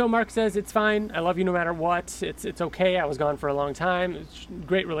 So Mark says, it's fine. I love you no matter what. It's okay. I was gone for a long time. It's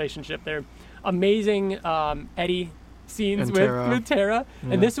great relationship there. Amazing Eddie scenes And with Tara.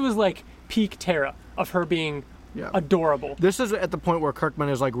 Yeah. And this was like peak Tara of her being adorable. This is at the point where Kirkman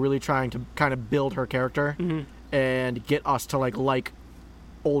is like really trying to kind of build her character and get us to like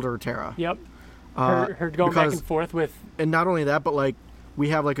older Tara. Yep. Her going back and forth with... And not only that, but like we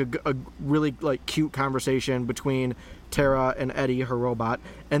have like a really like cute conversation between Tara and Eddie, her robot,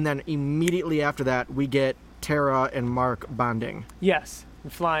 and then immediately after that we get Tara and Mark bonding. Yes,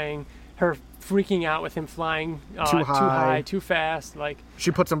 flying. Her freaking out with him flying too high, too fast. Like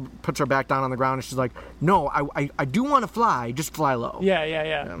she puts her back down on the ground and she's like, "No, I do want to fly. Just fly low."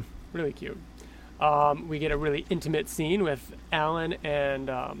 Yeah. Really cute. We get a really intimate scene with Alan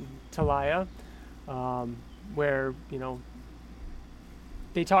and Talia, where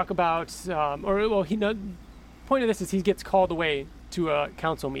they talk about, point of this is he gets called away to a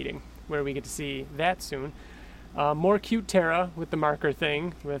council meeting where we get to see that soon. More cute Tara with the marker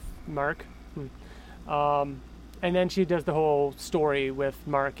thing with Mark. And then she does the whole story with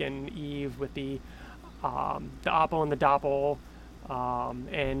Mark and Eve with the Oppo and the Doppel,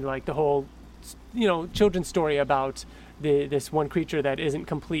 and like the whole, children's story about this one creature that isn't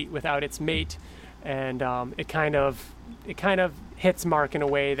complete without its mate. And it kind of hits Mark in a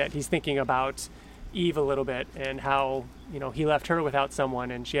way that he's thinking about Eve a little bit and how he left her without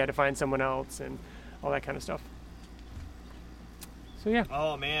someone and she had to find someone else and all that kind of stuff. So yeah.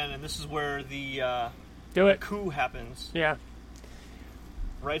 Oh man, and this is where the coup happens. Yeah.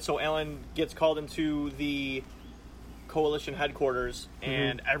 Right. So Alan gets called into the coalition headquarters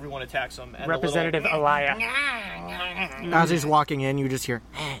and everyone attacks him. And Representative Elia. As he's walking in, you just hear.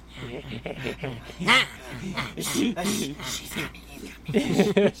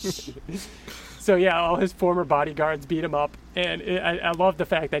 So yeah, all his former bodyguards beat him up, and I love the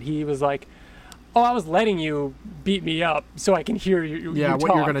fact that he was like, "Oh, I was letting you beat me up so I can hear you." Yeah, you what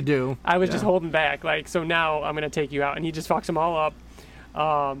talk. you're gonna do? I was just holding back, like, so now I'm gonna take you out, and he just fucks them all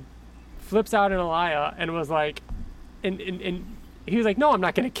up, flips out in Elia, and was like, and he was like, "No, I'm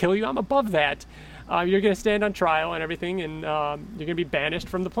not gonna kill you. I'm above that. You're gonna stand on trial and everything, and you're gonna be banished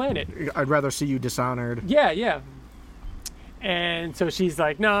from the planet." I'd rather see you dishonored. Yeah. And so she's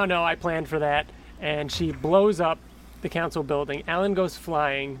like, no, I planned for that. And she blows up the council building. Alan goes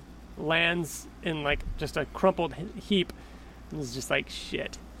flying, lands in like just a crumpled heap, and is just like,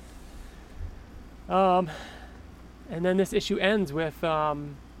 shit. And then this issue ends with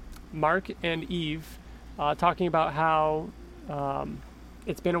Mark and Eve talking about how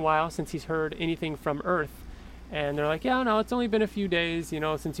it's been a while since he's heard anything from Earth. And they're like, yeah, no, it's only been a few days,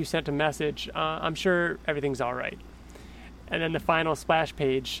 since you sent a message. I'm sure everything's all right. And then the final splash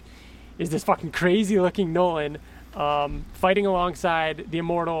page is this fucking crazy looking Nolan fighting alongside the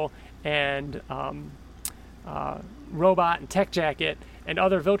Immortal and Robot and Tech Jacket and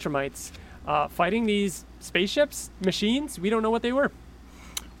other Viltrumites fighting these spaceships, machines. We don't know what they were.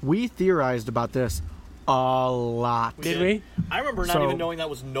 We theorized about this a lot. Did we? I remember not even knowing that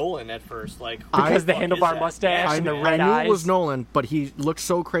was Nolan at first. Like, because the handlebar mustache and the red eyes. I knew it was Nolan, but he looked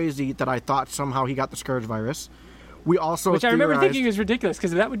so crazy that I thought somehow he got the Scourge virus. We also Which I remember thinking was ridiculous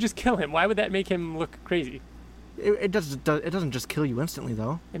because that would just kill him. Why would that make him look crazy? It doesn't just kill you instantly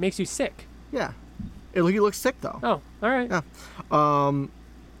though. It makes you sick. Yeah, he looks sick though. Oh, all right. Yeah.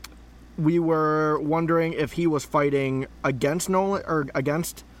 We were wondering if he was fighting against Nolan or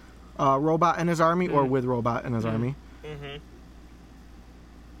against Robot and his army, or with Robot and his army.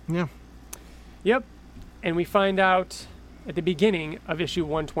 Yeah. Yep. And we find out at the beginning of issue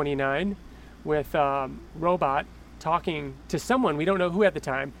 129 with Robot talking to someone, we don't know who at the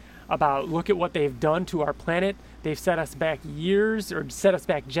time, about look at what they've done to our planet. They've set us back years or set us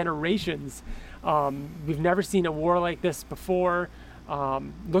back generations. We've never seen a war like this before.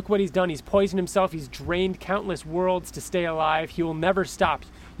 Look what he's done. He's poisoned himself. He's drained countless worlds to stay alive. He will never stop.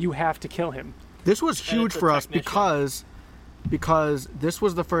 You have to kill him. This was huge for us because this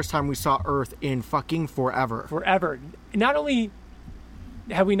was the first time we saw Earth in fucking forever. Forever. Not only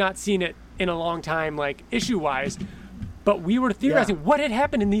have we not seen it in a long time, like issue-wise, but we were theorizing what had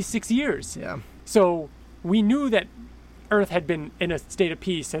happened in these 6 years. Yeah. So we knew that Earth had been in a state of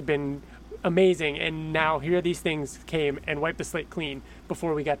peace, had been amazing, and now here these things came and wiped the slate clean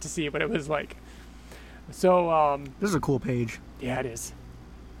before we got to see what it was like. So This is a cool page. yeah, it is.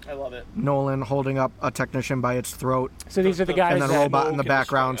 I love it. Nolan holding up a technician by its throat, So these are the guys and then that robot in the Smoke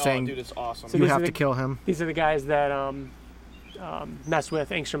background destroy- saying, dude, it's awesome. So "You these are have the- to kill him." these are the guys that mess with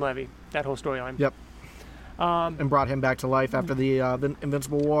Angstrom Levy, that whole storyline. Yep. And brought him back to life after the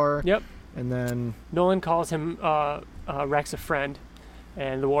Invincible War. Yep. And then, Nolan calls him Rex a friend,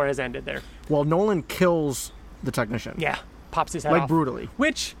 and the war has ended there. well, Nolan kills the technician. Yeah, pops his head Like off. brutally.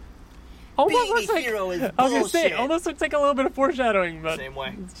 Which almost Being looks a like hero is I was gonna say bullshit. almost looks like a little bit of foreshadowing, but Same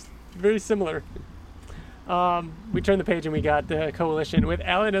way. very similar. We turn the page and we got the Coalition with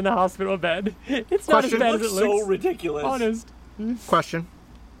Alan in the hospital bed. It's not as Question? bad as Looks it looks. so ridiculous. Honest. Question.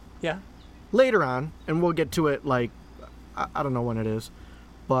 Yeah. Later on, and we'll get to it like, I don't know when it is,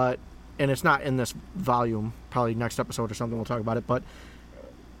 but, and it's not in this volume, probably next episode or something we'll talk about it, but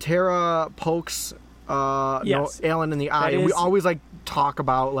Tara pokes Yes. Alan in the eye, That and we is- always like talk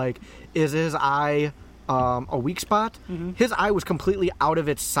about like, is his eye a weak spot? Mm-hmm. His eye was completely out of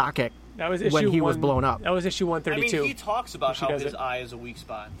its socket That was issue when he was one- blown up. That was issue I 132. mean, he talks about She how does his it. eye is a weak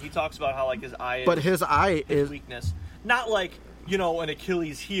spot. He talks about how like his eye is But his eye his is, weakness, not like an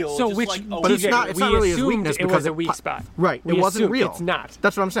Achilles heel. so just which, like, But it's TJ, not- it's we not really his assumed weakness it because was a it weak po- spot. right, We it wasn't assumed real. It's not.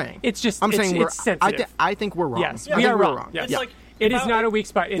 That's what I'm saying. It's just I'm saying it's sensitive. I think we're wrong. Yes, I we think are we're wrong. Yeah. It's Yeah. like It if is I- not a weak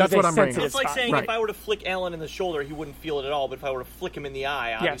spot. It That's is what a I'm bringing sensitive It's like spot. saying Right. if I were to flick Alan in the shoulder, he wouldn't feel it at all. But if I were to flick him in the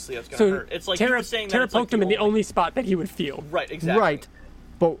eye, obviously that's going to so hurt. It's like he Tara, was saying that Tara it's like poked him in the only spot that he would feel. right, exactly. Right.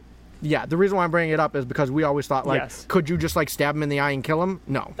 But yeah, the reason why I'm bringing it up is because we always thought like, Yes. could you just like stab him in the eye and kill him?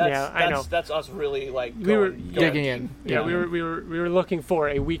 No. That's, Yeah, I know. That's us really like We were going Digging deep. in. Yeah, we were looking for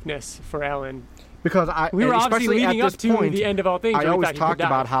a weakness for Alan. Because We were obviously especially leading at up this to point, the end of all things. I where we always thought he could talked die.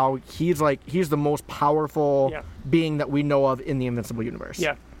 about how he's the most powerful Yeah. being that we know of in the Invincible universe.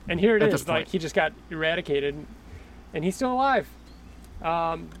 Yeah, and here it At is. this point. Like he just got eradicated, and he's still alive.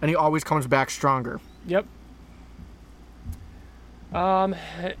 And he always comes back stronger. Yep.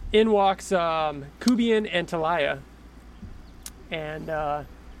 In walks Kubian and Talia, and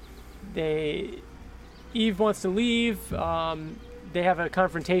Eve wants to leave. They have a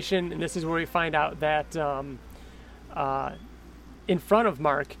confrontation, and this is where we find out that in front of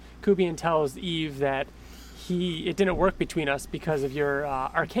Mark, Kubian tells Eve that it didn't work between us because of your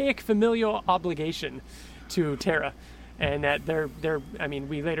archaic familial obligation to Tara, and that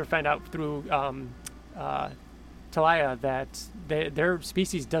we later find out through Talia that their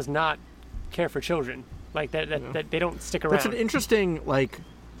species does not care for children, like that they don't stick around. That's an interesting like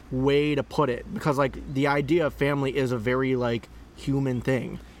way to put it, because like the idea of family is a very like human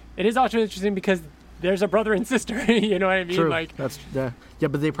thing. It is also interesting because there's a brother and sister. You know what I mean? True. Like, That's yeah,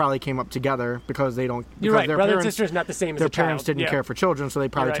 but they probably came up together because they don't. you're because right. Their Brother and parents, sister is not the same as their a child. parents didn't Yeah. care for children, so they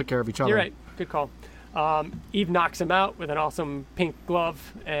probably You're took right. care of each other. You're right. Good call. Eve knocks him out with an awesome pink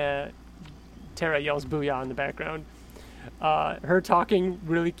glove. Tara yells "Booyah" in the background. Her talking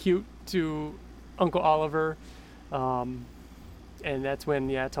really cute to Uncle Oliver, and that's when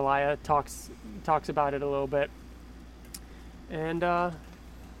Talia talks about it a little bit, and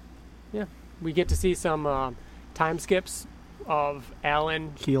we get to see some time skips of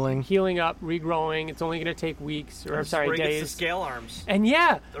Alan Healing. up, regrowing. It's only going to take weeks, or That's where he gets the days. scale arms. And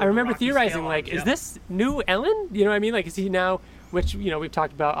I The remember Rocky theorizing, scale like, arms, is yeah. this new Ellen? You know what I mean? Like, is he now, which, we've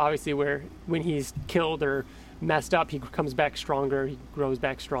talked about, obviously, where when he's killed or messed up, he comes back stronger, he grows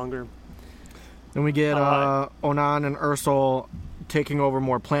back stronger. Then we get Onan and Ursel taking over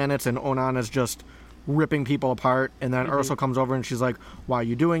more planets, and Onan is just ripping people apart. And then Ursel comes over and she's like, "Why are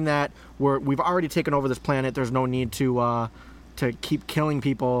you doing that? We've already taken over this planet. There's no need to keep killing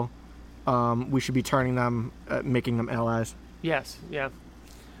people. We should be turning them, making them allies." Yes, yeah.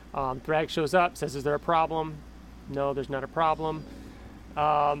 Thrag shows up, says, "Is there a problem?" No, there's not a problem.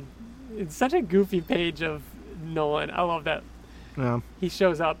 It's such a goofy page of Nolan. I love that. Yeah. He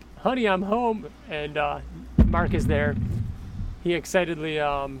shows up, "Honey, I'm home," and Mark is there. He excitedly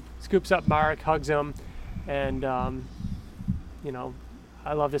scoops up Mark, hugs him, and I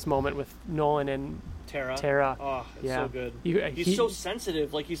love this moment with Nolan and Tara. Oh, it's Yeah. so good. He's so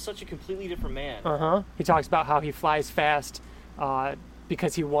sensitive. Like, he's such a completely different man. He talks about how he flies fast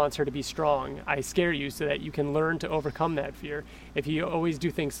because he wants her to be strong. I scare you so that you can learn to overcome that fear. If you always do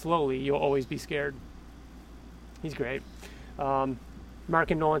things slowly, you'll always be scared. He's great.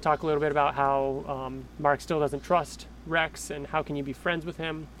 Mark and Nolan talk a little bit about how Mark still doesn't trust Rex and how can you be friends with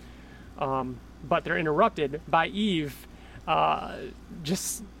him. But they're interrupted by Eve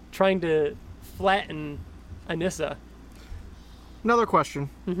just trying to flatten Anissa. Another question.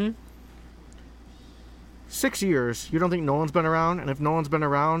 6 years. You don't think Nolan's been around? And if Nolan's been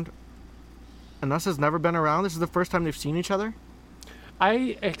around, Anissa's never been around? This is the first time they've seen each other?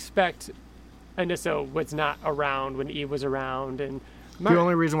 I expect Anissa was not around when Eve was around, and The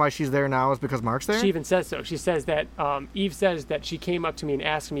only reason why she's there now is because Mark's there? She even says so. She says that Eve says that she came up to me and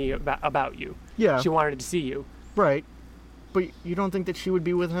asked me about you. Yeah. She wanted to see you. Right. But you don't think that she would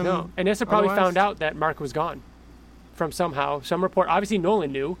be with him? No. Anissa probably otherwise? found out that Mark was gone from some report. Obviously,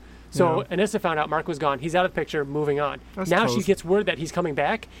 Nolan knew. So Anissa found out Mark was gone. He's out of the picture, moving on. Now she gets word that he's coming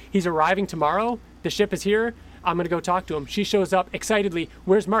back. He's arriving tomorrow. The ship is here. I'm going to go talk to him. She shows up excitedly.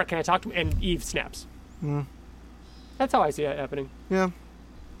 Where's Mark? Can I talk to him? And Eve snaps. That's how I see it happening. Yeah.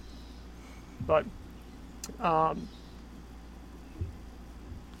 But,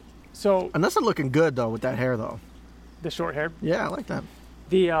 so Anissa looking good, though, with that hair, though. the short hair. Yeah, I like that.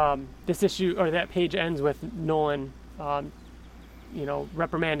 This issue, or that page ends with Nolan,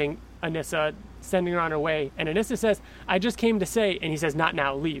 reprimanding Anissa, sending her on her way. And Anissa says, I just came to say, and he says, not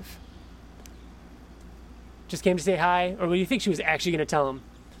now, leave. Just came to say hi? Or do you think she was actually going to tell him?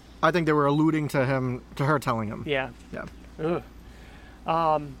 I think they were alluding to her telling him. Yeah. Yeah.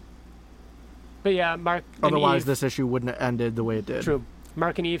 Ugh. But yeah, Mark and Otherwise, Eve, this issue wouldn't have ended the way it did. True.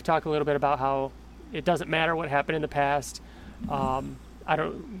 Mark and Eve talk a little bit about how it doesn't matter what happened in the past. I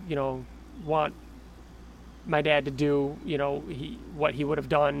don't, want my dad to do, what he would have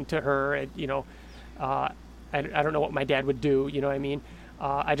done to her. I don't know what my dad would do. You know what I mean?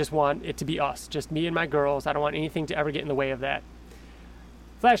 I just want it to be us, just me and my girls. I don't want anything to ever get in the way of that.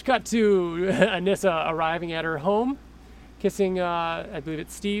 Flash cut to Anissa arriving at her home, kissing, I believe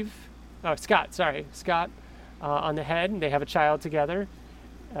it's Scott, on the head, and they have a child together.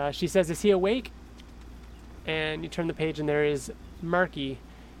 She says, is he awake? And you turn the page, and there is Marky.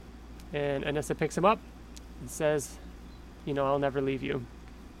 And Anissa picks him up and says, I'll never leave you.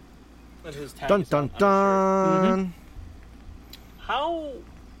 And his tag Dun, is dun, on his shirt.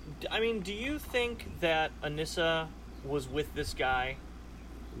 dun. Do you think that Anissa was with this guy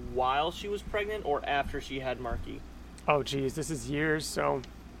while she was pregnant or after she had Marky? Oh, geez, this is years, so I What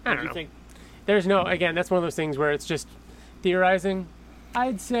don't do you know. think? There's no, again, that's one of those things where it's just theorizing.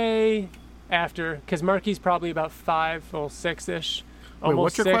 I'd say after, because Marky's probably about 5 or 6-ish. Wait,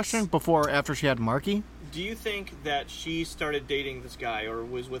 what's your 6. question? Before or after she had Marky? Do you think that she started dating this guy or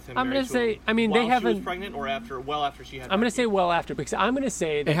was with him? I'm married gonna to say- him I mean, while they she was haven't- pregnant or after she had. I'm going to say well after, because I'm going to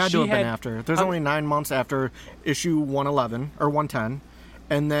say that It had she to have been after. There's only 9 months after issue 111 or 110,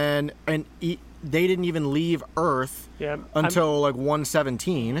 and then they didn't even leave Earth until like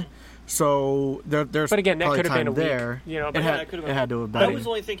 117. So there's But again, that probably could have been time a week, there. but it that could have been. had to have I been. was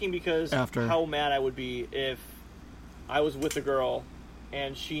only thinking because after. how mad I would be if I was with a girl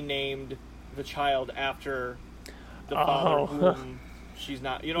and she named the child after the father whom she's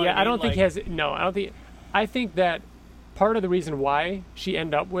not. You know what I mean? I don't think he has. No, I don't think. I think that part of the reason why she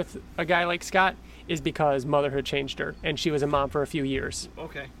ended up with a guy like Scott is because motherhood changed her, and she was a mom for a few years.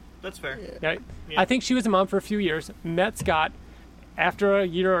 Okay, that's fair. Right? Yeah. I think she was a mom for a few years, met Scott after a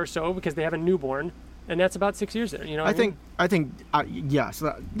year or so because they have a newborn, and that's about 6 years there. You know, what I think yes,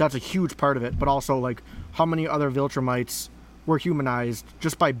 that's a huge part of it. But also, like, how many other Viltrumites were humanized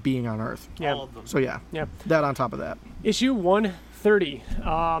just by being on Earth? Yeah. All of them. So yeah, that on top of that. Issue 130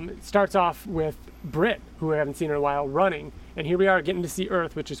 starts off with Britt, who we haven't seen in a while, running, and here we are getting to see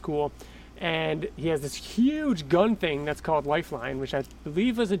Earth, which is cool. And he has this huge gun thing that's called Lifeline, which I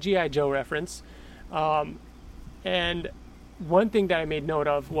believe was a G.I. Joe reference. And one thing that I made note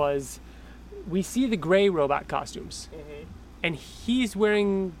of was we see the gray robot costumes, and he's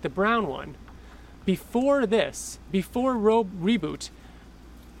wearing the brown one. Before this, before Reboot,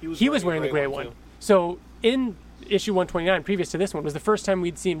 he was wearing the gray one. too. So in issue 129, previous to this one, was the first time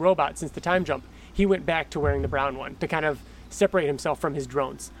we'd seen Robot since the time jump. He went back to wearing the brown one to kind of separate himself from his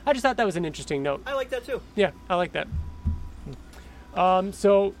drones. I just thought that was an interesting note. I like that too. Yeah, I like that.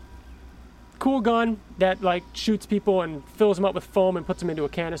 So cool gun that like shoots people and fills them up with foam and puts them into a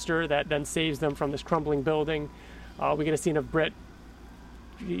canister that then saves them from this crumbling building. We get a scene of Britt,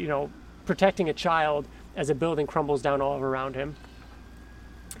 protecting a child as a building crumbles down all around him.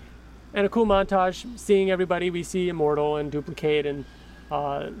 And a cool montage, seeing everybody. We see Immortal and Duplicate and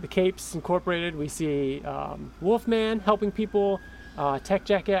the Capes Incorporated. We see Wolfman helping people, Tech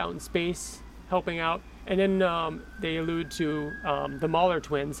Jacket out in space helping out. And then they allude to the Mahler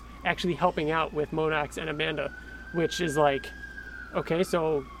twins actually helping out with Monax and Amanda, which is like, okay,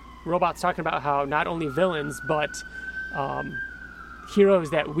 so Robot's talking about how not only villains, but heroes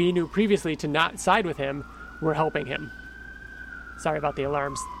that we knew previously to not side with him were helping him. Sorry about the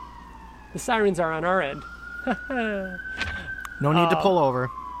alarms. The sirens are on our end. No need to pull over.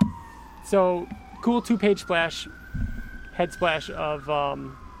 So, cool 2-page splash, head splash of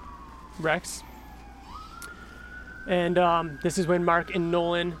Rex And this is when Mark and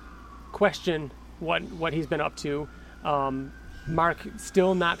Nolan question what he's been up to. Mark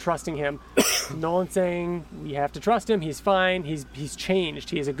still not trusting him. Nolan saying, we have to trust him. He's fine. He's changed.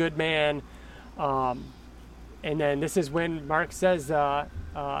 He is a good man. And then this is when Mark says that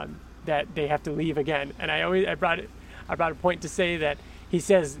they have to leave again. And I brought a point to say that he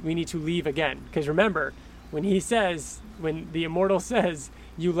says we need to leave again. Because remember, when the immortal says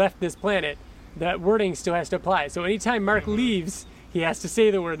you left this planet, that wording still has to apply. So anytime Mark leaves, he has to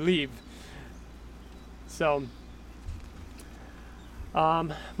say the word leave. So,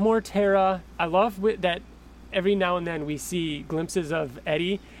 more Tara. I love that every now and then we see glimpses of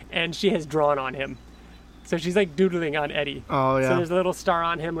Eddie, and she has drawn on him. So she's like doodling on Eddie. Oh, yeah. So there's a little star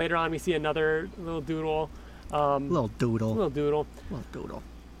on him. Later on, we see another little doodle. Little doodle. Little doodle. Little doodle.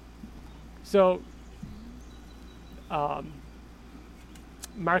 So,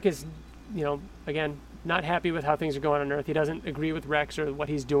 Mark is, again, not happy with how things are going on Earth. He doesn't agree with Rex or what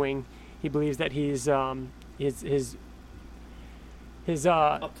he's doing. He believes that he's his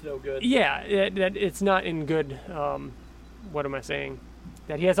up to no good. Yeah, that it's not in good. What am I saying?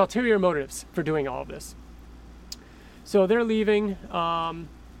 That he has ulterior motives for doing all of this. So they're leaving.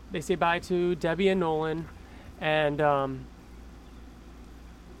 They say bye to Debbie and Nolan, and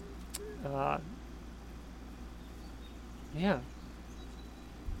yeah.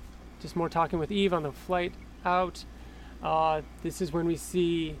 Just more talking with Eve on the flight out. This is when we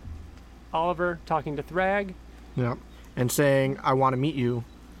see Oliver talking to Thrag. Yeah, and saying, "I want to meet you."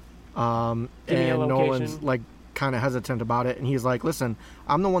 And Nolan's like kind of hesitant about it, and he's like, "Listen,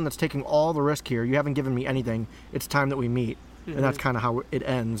 I'm the one that's taking all the risk here. You haven't given me anything. It's time that we meet." Mm-hmm. And that's kind of how it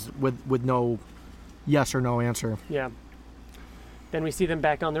ends with no yes or no answer. Yeah. Then we see them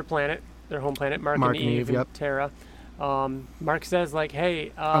back on their planet, their home planet, Mark and Eve and yep. Tara. Mark says, like,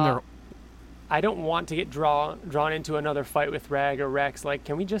 "Hey, I don't want to get drawn into another fight with Rag or Rex. Like,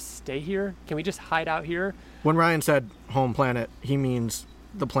 can we just stay here? Can we just hide out here?" When Ryan said home planet, he means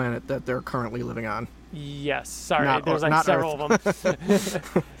the planet that they're currently living on. Yes. Sorry, there's like several of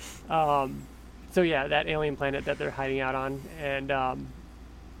them. So yeah, that alien planet that they're hiding out on, and I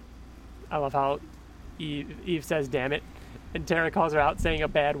love how Eve says "damn it," and Tara calls her out saying a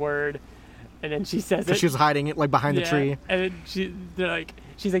bad word, and then she says it. She's hiding it like behind the tree. And then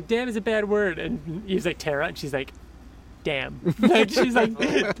she's like, "Damn is a bad word," and Eve's like, "Tara," and she's like, "Damn," like she's like,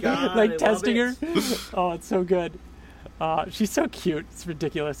 God, like I testing her. love it. Oh, it's so good. She's so cute. It's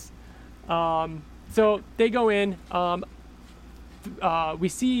ridiculous. So they go in. We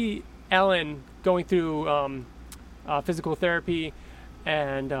see Ellen going through physical therapy,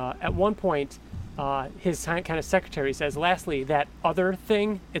 and at one point, his kind of secretary says, "Lastly, that other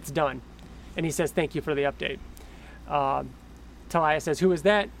thing, it's done," and he says, "Thank you for the update." Talia says, "Who is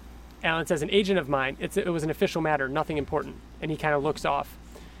that?" Alan says, "An agent of mine. It was an official matter, nothing important," and he kind of looks off.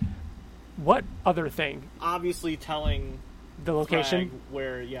 What other thing? Obviously telling the location Thrag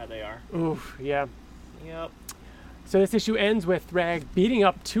where they are. Oof, yeah. Yep. So this issue ends with Rag beating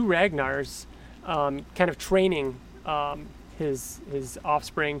up two Ragnars, kind of training his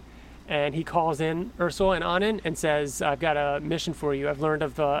offspring, and he calls in Ursula and Anand and says, "I've got a mission for you. I've learned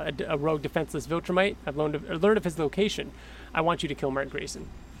of a rogue defenseless Viltrumite. I've learned of his location. I want you to kill Mark Grayson."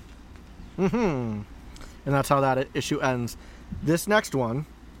 Mm-hmm. And that's how that issue ends. This next one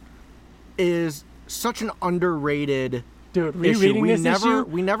is such an underrated Dude, rereading issue. issue?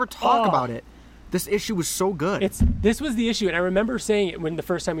 We never talk about it. This issue was so good. This was the issue, and I remember saying it when the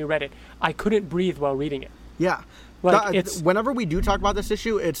first time we read it. I couldn't breathe while reading it. Yeah. Like, whenever we do talk about this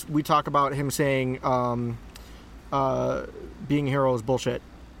issue, we talk about him saying being a hero is bullshit.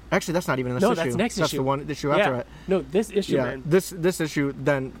 Actually, that's not even this issue. No, that's next issue. That's the one issue after it. No, this issue, man. This issue,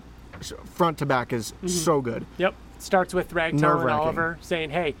 then, front to back, is so good. Yep. Starts with Rag telling Oliver,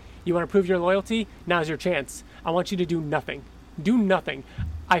 saying, "Hey, you want to prove your loyalty? Now's your chance. I want you to do nothing. Do nothing.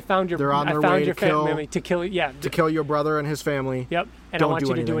 I found your family to kill. Yeah, to kill your brother and his family. Yep. And I want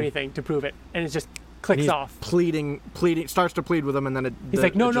you to do anything to prove it." And it just clicks off. Pleading, starts to plead with him, and then he's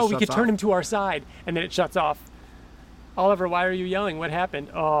like, "No, we could turn him to our side," and then it shuts off. Oliver, why are you yelling? What happened?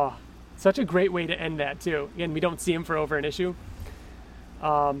 Oh, such a great way to end that too. Again, we don't see him for over an issue.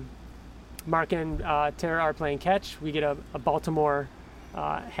 Mark and Tara are playing catch. We get a Baltimore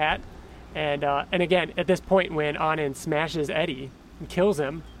hat, and again at this point when Anand smashes Eddie and kills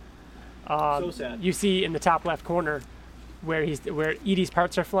him, so sad. You see in the top left corner where Edie's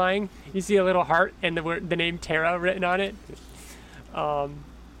parts are flying. You see a little heart and the name Tara written on it. So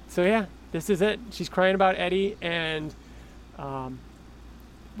yeah, this is it. She's crying about Eddie, and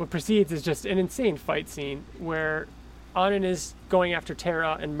what precedes is just an insane fight scene where Anand is going after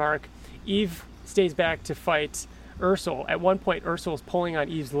Tara and Mark. Eve stays back to fight Ursel. At one point, Ursel's pulling on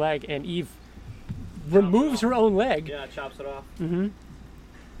Eve's leg, and Eve removes her own leg. Yeah, chops it off.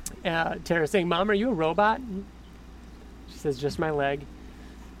 Tara's saying, "Mom, are you a robot?" She says, "Just my leg."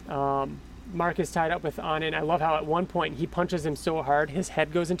 Mark is tied up with Anand. I love how at one point he punches him so hard his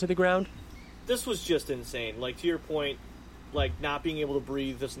head goes into the ground. This was just insane. Like, to your point, like, not being able to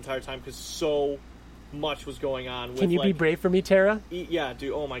breathe this entire time because so much was going on. With, Can you be brave for me, Tara? Yeah,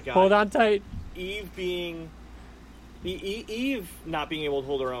 dude. Oh my god. Hold on tight. Eve not being able to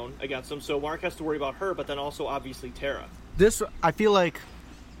hold her own against him, so Mark has to worry about her, but then also obviously Tara. This, I feel like,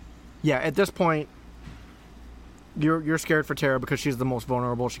 yeah, at this point, you're scared for Tara because she's the most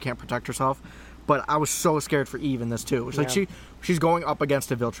vulnerable. She can't protect herself. But I was so scared for Eve in this too. It's like she's going up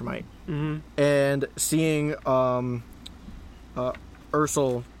against a Viltrumite, and seeing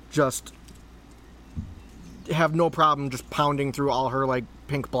Ursel just have no problem just pounding through all her like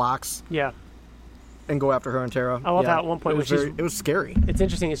pink blocks. Yeah. And go after her and Tara. I love how at one point it was scary. It's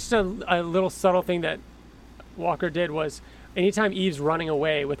interesting. It's just a little subtle thing that Walker did was anytime Eve's running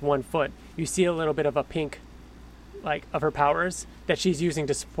away with one foot, you see a little bit of a pink, like, of her powers that she's using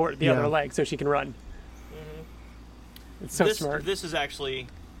to support the other leg so she can run. It's so smart. This is actually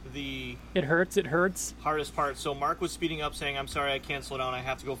the... It hurts. Hardest part. So Mark was speeding up saying, "I'm sorry, I can't slow down, I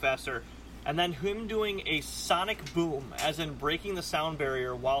have to go faster." And then him doing a sonic boom, as in breaking the sound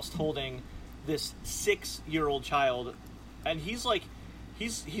barrier whilst holding this 6-year-old child. And he's like,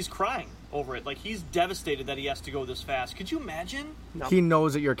 he's crying over it. Like, he's devastated that he has to go this fast. Could you imagine? No. He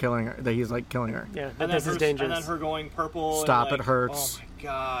knows that you're killing her, that he's like killing her. Yeah, this is dangerous. And then her going purple. Stop, and, like, it hurts. Oh my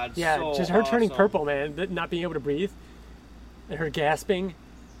god. Yeah, so just her turning awesome. purple, man. Not being able to breathe. And her gasping.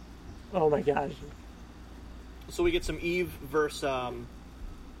 Oh my gosh. So we get some Eve versus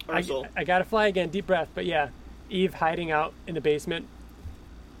Ursel. I gotta fly again, deep breath. But yeah, Eve hiding out in the basement.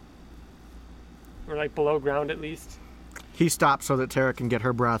 Or like below ground at least. He stops so that Tara can get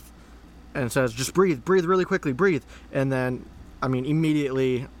her breath and says, "Just breathe really quickly, breathe." And then, I mean,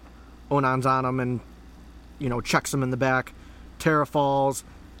 immediately Onan's on him and, checks him in the back. Tara falls.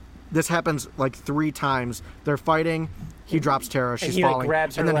 This happens like 3 times. They're fighting. He drops Tara. She's falling. Like,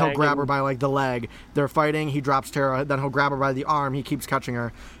 grabs her and then he'll leg grab her by like the leg. They're fighting. He drops Tara. Then he'll grab her by the arm. He keeps catching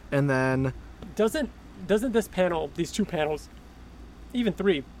her. And then... Doesn't this panel, these 2 panels, even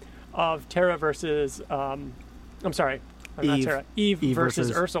 3, of Tara versus... I'm sorry. Not Tara. Eve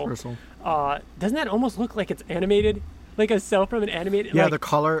versus Ursel. Doesn't that almost look like it's animated? Like a cell from an animated... Yeah, like, the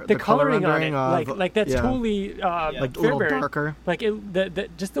coloring on it. Like that's totally... like a little darker. Like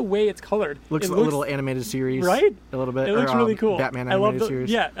just the way it's colored. Looks a little animated series. Right? A little bit. It looks really cool. Batman animated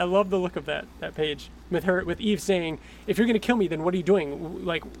series. Yeah, I love the look of that page. With Eve saying, "If you're going to kill me, then what are you doing?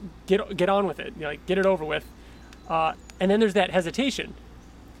 Like, get on with it. Like, get it over with." And then there's that hesitation,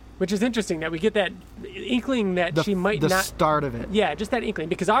 which is interesting that we get that inkling that she might not... The start of it. Yeah, just that inkling.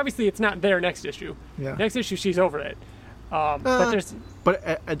 Because obviously it's not there next issue. Yeah. Next issue, she's over it. But there's... But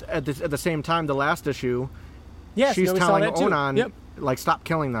at the same time, the last issue, yes, she's telling Onan, yep. like, stop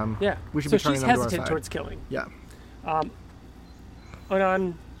killing them. Yeah. We should be turning them to our side. So she's hesitant towards killing. Yeah.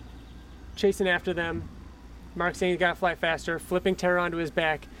 Onan chasing after them. Mark saying he's got to fly faster, flipping Tara onto his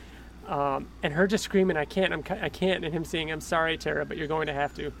back. And her just screaming, I can't, and him saying, "I'm sorry, Tara, but you're going to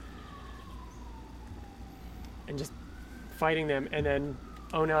have to." And just fighting them, and then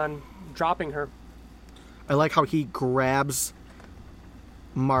Onan dropping her. I like how he grabs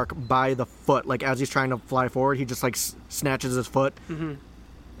Mark by the foot, like as he's trying to fly forward, he just like snatches his foot. Mm-hmm.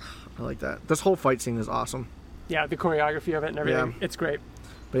 I like that. This whole fight scene is awesome. Yeah, the choreography of it and everything. Yeah. It's great.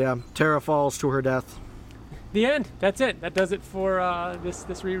 But yeah, Tara falls to her death. The end. That's it. That does it for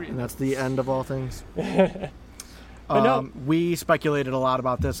this reread. And that's the end of all things. No. We speculated a lot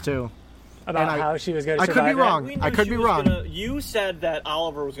about this too. About how she was going to I survive. could be wrong. We knew I could she be was wrong. You said that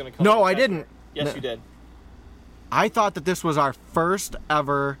Oliver was going to come. No, I didn't. Yes, No. you did. I thought that this was our first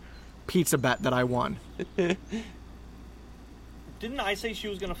ever pizza bet that I won. Didn't I say she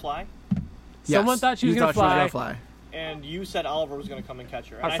was going to fly? Someone thought she was going to fly. And you said Oliver was going to come and catch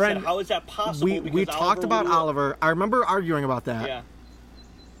her. And Our I friend- said, how is that possible? We Because talked about would- Oliver. I remember arguing about that. Yeah.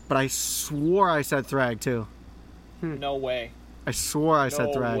 But I swore I said Thrag too. No way. I swore I said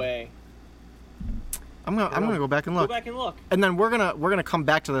No Thrag. way. I'm gonna go back and look. Go back and look. And then we're gonna come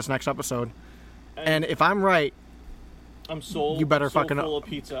back to this next episode. And if I'm right, I'm so You better so fucking- full of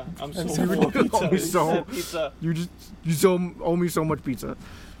pizza. I'm so so full of pizza. full of You said pizza. pizza. you owe me so much pizza.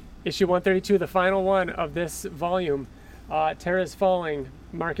 Issue 132, the final one of this volume. Tara's falling.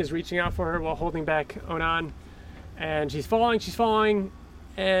 Mark is reaching out for her while holding back Onan. And she's falling,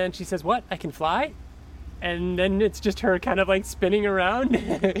 and she says, "What? I can fly?" And then it's just her kind of like spinning around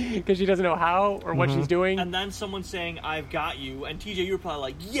because she doesn't know how or what she's doing. And then someone saying, "I've got you," and TJ, you were probably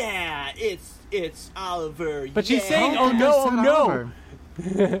like, "Yeah, it's Oliver." But yeah. she's saying, "Oh no, oh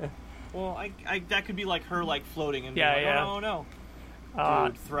no." Well, I that could be like her like floating and Yeah, being like, yeah. "Oh no."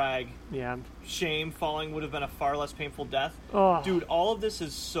 Dude, Thrag. Yeah. Shame falling would have been a far less painful death. Oh. Dude, all of this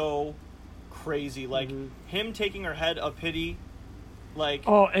is so crazy. Like him taking her head a pity, like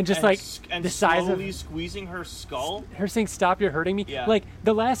and just like and the size of slowly squeezing her skull. her saying, "Stop! You're hurting me." Yeah. Like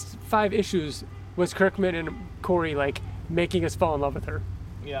the last 5 issues was Kirkman and Corey like making us fall in love with her.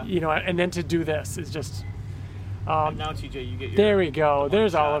 Yeah. You know, and then to do this is just. And now TJ, you get your. There we go.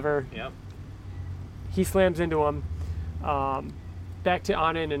 There's shot. Oliver. Yep. He slams into him. Back to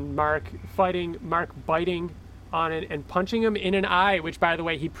Anand and Mark fighting. Mark biting Anand and punching him in an eye, which, by the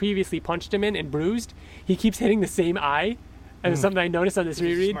way, he previously punched him in and bruised. He keeps hitting the same eye. And it's something I noticed on this He's a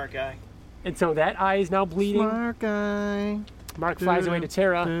reread. smart guy. And so that eye is now bleeding. Smart guy. Mark flies away to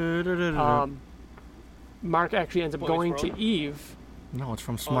Tara. Mark actually ends up Boys going World. to Eve. No, it's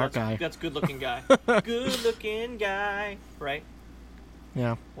from Oh, Smart that's, Guy. That's good looking guy. Good looking guy. Right?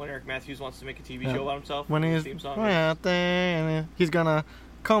 Yeah. When Eric Matthews wants to make a TV show about himself. When his he's theme song. out there, and he's gonna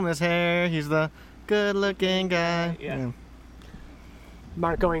comb his hair. He's the good-looking guy. Yeah.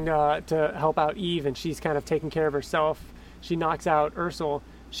 Mark going to help out Eve, and she's kind of taking care of herself. She knocks out Ursula.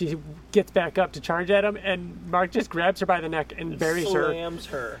 She gets back up to charge at him, and Mark just grabs her by the neck and buries her Slams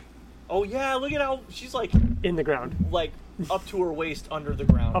her. Oh yeah, look at how she's like in the ground, up to her waist under the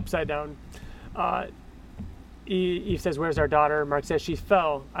ground. upside down. Eve says, "Where's our daughter?" Mark says, "She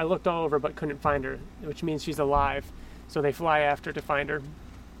fell. I looked all over but couldn't find her," which means she's alive. So they fly after to find her.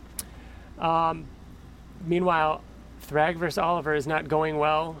 Meanwhile, Thrag versus Oliver is not going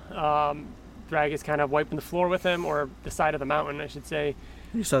well. Thrag is kind of wiping the floor with him, or the side of the mountain, I should say.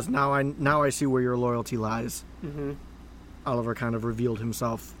 He says, now I see where your loyalty lies." Mm-hmm. Oliver kind of revealed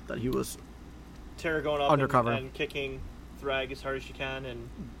himself that he was Tara going up undercover and kicking Thrag as hard as she can and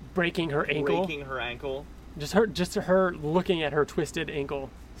Breaking her ankle. breaking her ankle. Just her looking at her twisted ankle,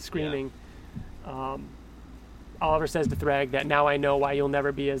 screaming. Oliver says to Thrag that now I know why you'll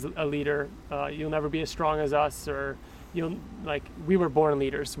never be as a leader. You'll never be as strong as us, or we were born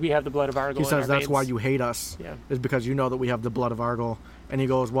leaders. We have the blood of Argyle. He in says our that's veins. why you hate us. Yeah. Is because you know that we have the blood of Argyle. And he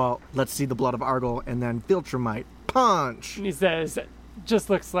goes, well, let's see the blood of Argyle, and then Viltrumite. Punch! And he says, just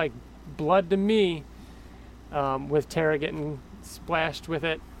looks like blood to me, with Tara getting splashed with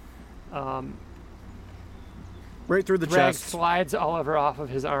it. Right through the Thrag chest. slides Oliver off of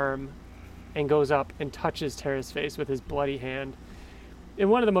his arm and goes up and touches Tara's face with his bloody hand. And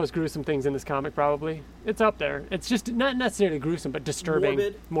one of the most gruesome things in this comic, probably. It's up there. It's just not necessarily gruesome, but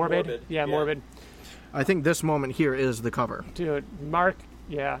disturbing. Morbid. Yeah, morbid. I think this moment here is the cover. Dude, Mark,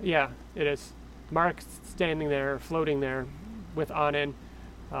 yeah, it is. Mark standing there, floating there with Anand,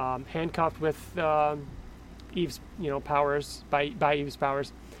 handcuffed with Eve's, powers, by Eve's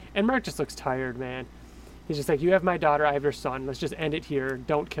powers. And Mark just looks tired, man. He's just like, you have my daughter, I have your son. Let's just end it here.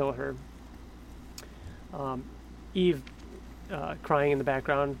 Don't kill her. Eve crying in the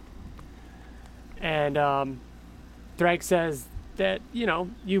background. And Thrag says that,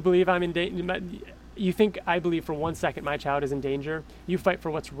 you believe I'm in danger. You think I believe for 1 second my child is in danger. You fight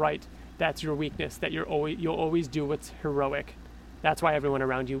for what's right. That's your weakness, that you'll always do what's heroic. That's why everyone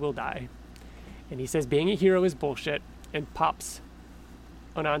around you will die. And he says being a hero is bullshit, and pops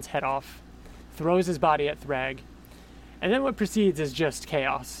Anand's head off, throws his body at Thrag. And then what proceeds is just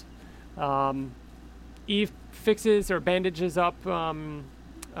chaos. Eve fixes or bandages up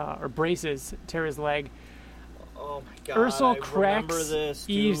or braces Tara's leg. Oh my god. Ursula I cracks remember this,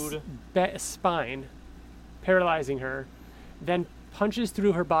 Eve's dude. spine, paralyzing her, then punches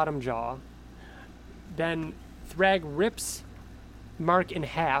through her bottom jaw. Then Thrag rips Mark in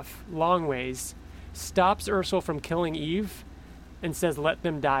half, long ways, stops Ursula from killing Eve, and says, let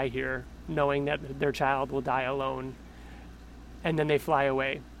them die here, knowing that their child will die alone. And then they fly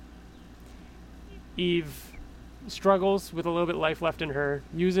away. Eve struggles with a little bit of life left in her,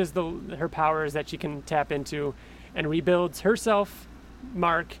 uses her powers that she can tap into, and rebuilds herself,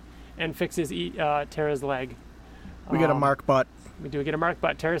 Mark, and fixes Tara's leg. We get a Mark butt. We do get a Mark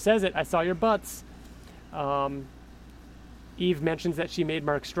butt. Tara says it. I saw your butts. Eve mentions that she made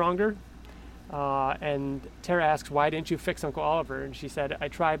Mark stronger. And Tara asks, why didn't you fix Uncle Oliver? And she said, I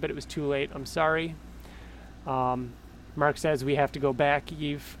tried, but it was too late. I'm sorry. Mark says, we have to go back,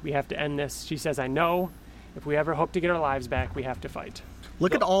 Eve. We have to end this. She says, I know. If we ever hope to get our lives back, we have to fight.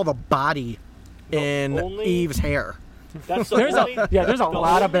 Look at all the body in only- Eve's hair. That's the There's only, a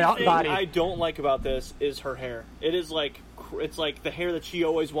lot of the only thing body. I don't like about this is her hair. It is like it's like the hair that she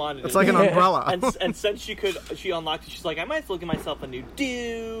always wanted. It's like an umbrella. and since she unlocked it, she's like, I might as well give myself a new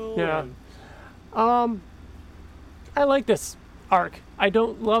do. Yeah. I like this arc. I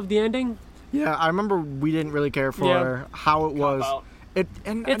don't love the ending. Yeah, I remember we didn't really care for how it was. Out.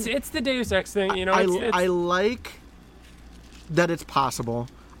 It's the Deus Ex thing, you know. I like that it's possible.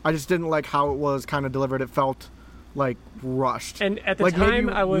 I just didn't like how it was kind of delivered. It felt like rushed. And at the like time,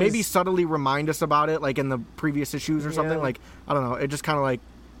 I was maybe subtly remind us about it, like in the previous issues or something. Like I don't know. It just kind of like.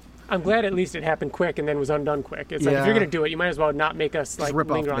 I'm glad at least it happened quick and then was undone quick. It's like if you're gonna do it, you might as well not make us like rip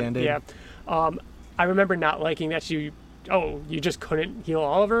linger off the on. Band-Aid. Yeah. I remember not liking that you just couldn't heal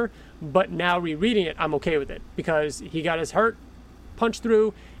Oliver, but now rereading it, I'm okay with it because he got his heart punched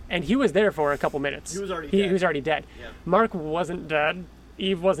through, and he was there for a couple minutes. He was already dead. He was already dead. Yeah. Mark wasn't dead.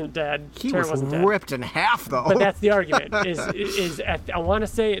 Eve wasn't dead. He Tara was wasn't dead. ripped in half, though. But that's the argument. I want to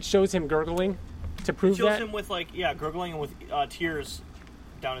say it shows him gurgling to prove It shows that. him with gurgling and with tears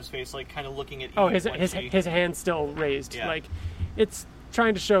down his face, like kind of looking at. Oh, Eve his hand's still raised. Yeah. Like, it's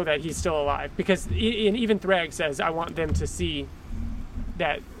trying to show that he's still alive because even Thrag says, "I want them to see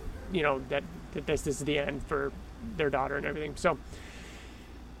that, that this is the end for their daughter and everything."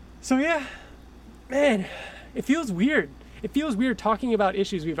 So yeah, man, it feels weird. It feels weird talking about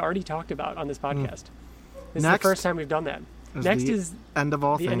issues we've already talked about on this podcast. This is the first time we've done that. Next is end of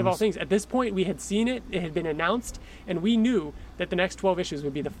all the things. end of all things. At this point, we had seen it. It had been announced, and we knew that the next 12 issues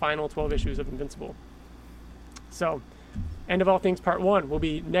would be the final 12 issues of Invincible. So, End of All Things Part 1 will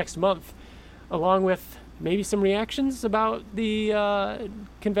be next month, along with maybe some reactions about the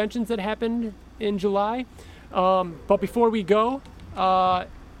conventions that happened in July. But before we go,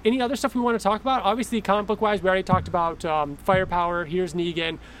 any other stuff we want to talk about? Obviously, comic book wise, we already talked about Firepower. Here's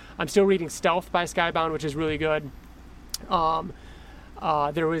Negan. I'm still reading Stealth by Skybound, which is really good.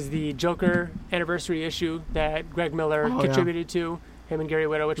 There was the Joker anniversary issue that Greg Miller contributed to, him and Gary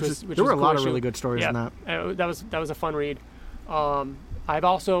Whitta, which was there were a lot of issue. really good stories in that. That was a fun read. I've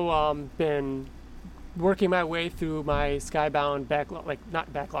also been working my way through my Skybound backlog,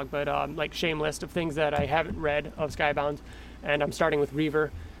 not backlog, but shame list of things that I haven't read of Skybound, and I'm starting with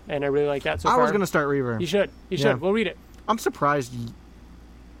Reaver, and I really like that so far. I was going to start Reaver. You should. Yeah. We'll read it. I'm surprised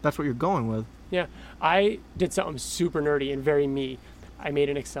that's what you're going with. Yeah, I did something super nerdy and very me. I made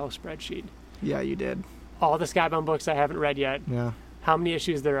an Excel spreadsheet. Yeah, you did. All the Skybound books I haven't read yet. Yeah. How many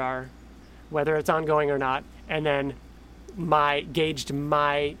issues there are, whether it's ongoing or not, and then gauged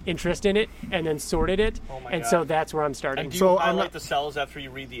my interest in it, and then sorted it. Oh my and God. so that's where I'm starting. And do you highlight the cells after you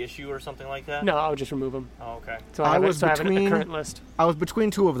read the issue or something like that? No, I'll just remove them. Oh, okay. So I have a current list. I was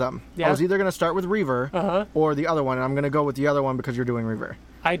between two of them. Yeah? I was either going to start with Reaver or the other one, and I'm going to go with the other one because you're doing Reaver.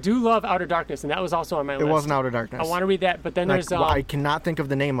 I do love Outer Darkness, and that was also on my list. It wasn't Outer Darkness. I want to read that, but then there's... I cannot think of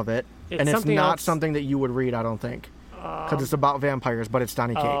the name of it, and it's not something that you would read, I don't think. Because it's about vampires, but it's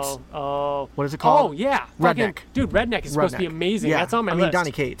Donny Cates. Oh. What is it called? Oh, yeah. Redneck. Dude, Redneck is supposed to be amazing. Yeah. That's on my list. list.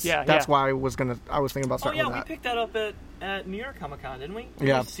 Donny Cates. Yeah, That's why I was thinking about starting with that. We picked that up at New York Comic Con, didn't we?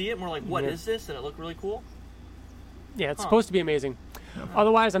 Yeah. We see it and we're like, what is this? And it looked really cool. Yeah, it's supposed to be amazing.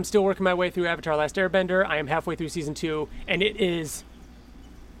 Otherwise, I'm still working my way through Avatar Last Airbender. I am halfway through Season 2, and it is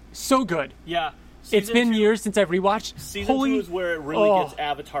so good. Yeah. It's been years since I've rewatched. Season 2 is where it really gets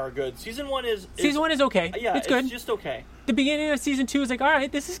Avatar good. Season 1 is okay. Yeah, it's good. It's just okay. The beginning of Season 2 is like, all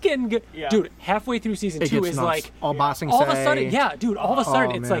right, this is getting good. Yeah. Dude, halfway through Season 2 is nuts. like... All Bossing all of a Say. sudden, all of a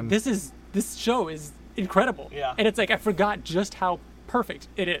sudden, it's man. like, this show is incredible. Yeah. And it's like, I forgot just how perfect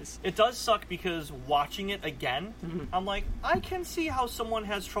it is. It does suck because watching it again, I'm like, I can see how someone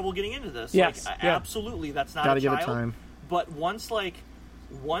has trouble getting into this. Yes. Like, Yeah. absolutely, that's not Gotta a give child. it time. But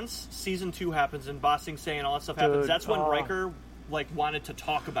once Season 2 happens and Bossing Say and all that stuff happens, that's when Riker wanted to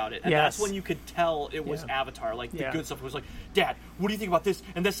talk about it, and that's when you could tell it was Avatar. Like the good stuff was like, Dad, what do you think about this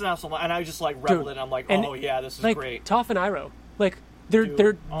and this and that? And I just reveled in it. I'm like, oh yeah, this is great. Toph and Iroh,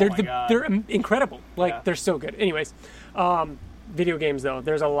 they're incredible. They're so good. Anyways, video games though,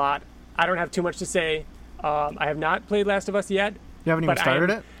 there's a lot. I don't have too much to say. I have not played Last of Us yet. You haven't even started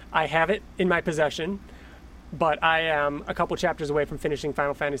it? I have it in my possession. But I am a couple chapters away from finishing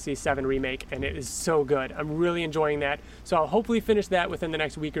Final Fantasy VII Remake, and it is so good. I'm really enjoying that. So I'll hopefully finish that within the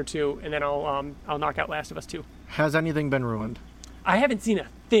next week or two, and then I'll knock out Last of Us 2. Has anything been ruined? I haven't seen a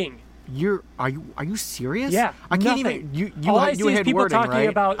thing. Are you serious? Yeah, I can't nothing. even. All I You see is had people wording, talking right,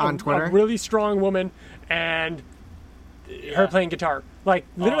 about on Twitter. a really strong woman and her playing guitar.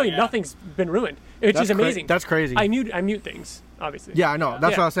 Literally nothing's been ruined, which is amazing. That's crazy. I mute things, obviously. Yeah, I know.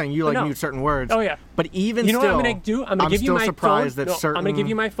 That's what I was saying. You mute certain words. Oh yeah. But even you know still, what I'm gonna do? I'm gonna give you my surprised phone. that certain. I'm gonna give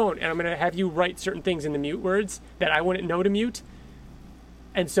you my phone, and I'm gonna have you write certain things in the mute words that I wouldn't know to mute.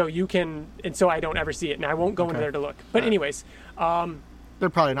 and so I don't ever see it, and I won't go into there to look. But anyways, They're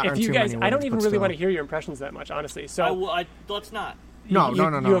probably not. if you too guys, many I don't words, even but really still. want to hear your impressions that much, honestly. So let's not. No.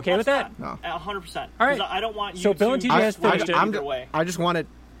 You okay with that? No. 100%. All right. I don't want you So to... Bill and TJ has finished it. either way. I just wanted.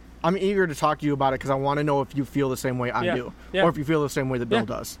 I'm eager to talk to you about it because I want to know if you feel the same way I Yeah. do, Yeah. or if you feel the same way that Bill Yeah.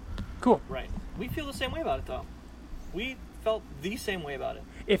 does. Cool. Right. We feel the same way about it, though. We felt the same way about it.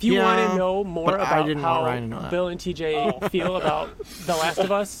 If you Yeah, want to know more but I about didn't want how Ryan to know that. Bill and TJ feel about The Last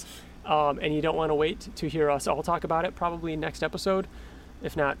of Us, and you don't want to wait to hear us all talk about it, probably next episode.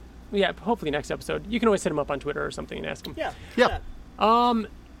 If not, hopefully next episode. You can always hit him up on Twitter or something and ask him. Yeah. Yep.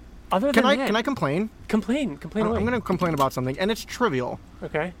 Other Can than I that, can I complain? complain away. I'm going to complain about something, and it's trivial,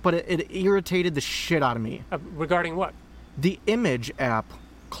 Okay. but it irritated the shit out of me. Regarding what? The Image app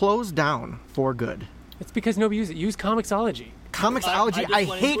closed down for good. It's because nobody uses it. Use Comixology. Comixology. I I just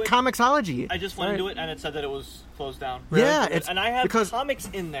went hate into it. Comixology. I just went into it, and it said that it was closed down. Yeah, it's and I have because comics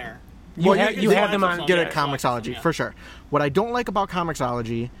in there. You Well, have them on. get Yeah, at Comixology yeah. for sure. What I don't like about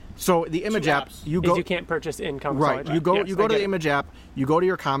Comixology, so the Image app, apps. you Is go you can't purchase in Comixology. right. You go Yes, you go I to get the it. Image app, you go to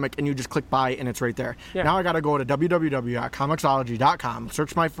your comic, and you just click buy, and it's right there. Yeah. Now I got to go to www.comixology.com,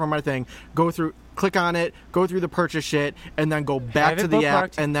 search for my thing, go through, click on it, go through the purchase shit, and then go back Have to it the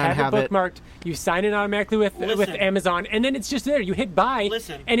app, bookmarked, and then have it it. bookmarked. You sign in automatically with Listen. Amazon, and then it's just there. You hit buy,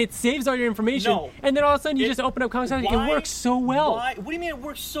 Listen. and it saves all your information. No. And then all of a sudden, you just open up Comixology. Why- It works so well. Why? What do you mean it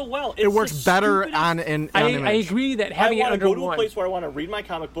works so well? It It's works the better stupidest- on Image. I agree that having I it want to under go to one. a place where I want to read my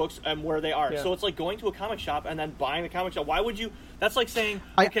comic books and where they are. Yeah. So it's like going to a comic shop and then buying the comic shop. Why would you? That's like saying.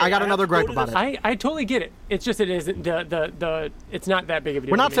 I Okay, got have another to go gripe to about this- it. I totally get it. It's just it isn't the it's not that big of a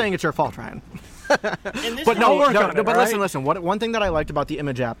deal. We're not to me. saying it's your fault, Ryan. In this But no, work no, on it, but alright? listen. One thing that I liked about the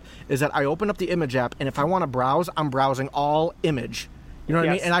Image app is that I open up the Image app, and if I want to browse, I'm browsing all Image. You know what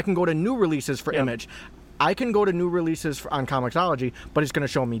I mean? Yes. And I can go to new releases for Yep. Image. I can go to new releases on Comixology, but it's going to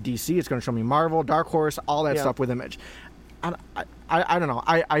show me DC, it's going to show me Marvel, Dark Horse, all that Yeah. stuff with Image. And I don't know.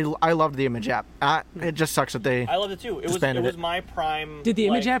 I loved the Image app. It just sucks that they. I loved it too. It was disbanded it. my prime. Did the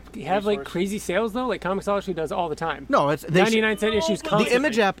Image app have like resource. crazy sales though? Like Comixology does all the time. No, it's they 99-cent issues. but Constantly. The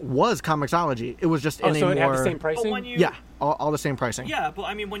Image app was Comixology. It was just Oh, in so a it more. had the same But pricing. when you, Yeah, all the same pricing. Yeah, but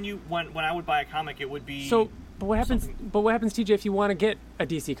I mean, when I would buy a comic, it would be. So, but what happens? But what happens, TJ, if you want to get a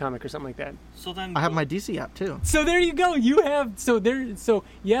DC comic or something like that? So then I have my DC app too. So there you go. You have so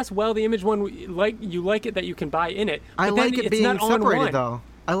yes. Well, the Image one, you like it that you can buy in it. I but then like it it's being not all in separated one. though.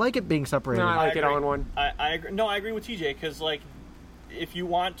 I like it being separated. No, I like it all agree. in one. I agree. No, I agree with TJ because like, if you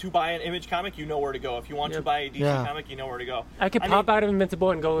want to buy an Image comic, you know where to go. If you want Yeah. to buy a DC Yeah. comic, you know where to go. I could pop out of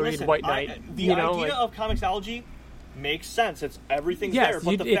Invincible and go read Listen, White Knight. the you know, idea like, of Comixology makes sense. It's everything's Yes, there,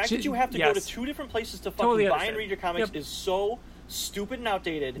 but the it fact should- that you have to go to yes. 2 different places to fucking Totally buy understand. and read your comics Yep. is so stupid and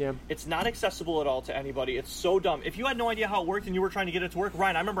outdated. Yep. It's not accessible at all to anybody. It's so dumb. If you had no idea how it worked and you were trying to get it to work,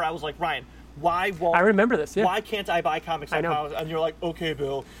 Ryan, I remember I was like, Ryan, why won't I remember this. Yeah. why can't I buy comics I on know. Comix? And you're like, okay,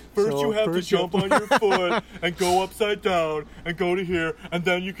 Bill, first So, you have to first jump you- on your foot and go upside down and go to here, and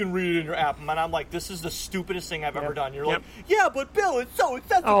then you can read it in your app. And I'm like, this is the stupidest thing I've ever Yep. done. You're Yep. like, yeah, but Bill, it's so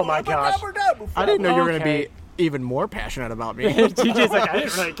accessible. Oh, my I've gosh. never done before. I didn't know you were going to Okay. be even more passionate about me. TJ's like, I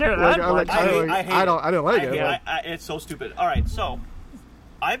didn't really care that much. I didn't like it. Yeah. It's so stupid. All right, so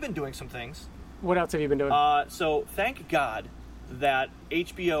I've been doing some things. What else have you been doing? So thank God that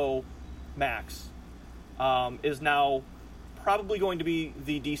HBO Max is now probably going to be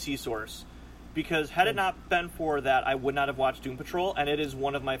the DC source. Because had it not been for that, I would not have watched Doom Patrol, and it is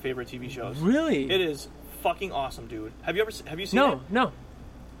one of my favorite TV shows. Really? It is fucking awesome, dude. Have you seen it? No.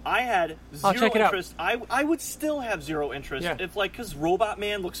 I had I'll zero check it out. interest. I would still have zero interest Yeah. if because Robot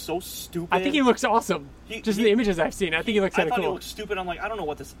Man looks so stupid. I think he looks awesome. Just he- the images I've seen, I think he looks I kind of thought cool. he looked stupid. I'm like, I don't know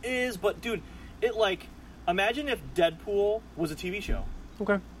what this is, but dude, it like imagine if Deadpool was a TV show,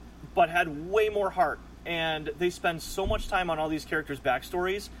 Okay. but had way more heart, and they spend so much time on all these characters'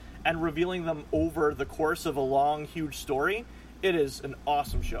 backstories and revealing them over the course of a long, huge story. It is an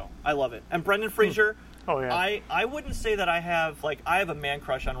awesome show. I love it. And Brendan Fraser. Oh, yeah. I wouldn't say that I have a man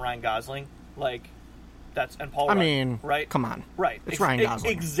crush on Ryan Gosling, like that's and Paul. I Rudd, mean, right? come on. Right. It's Ryan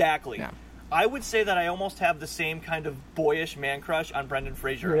Gosling. Exactly. Yeah. I would say that I almost have the same kind of boyish man crush on Brendan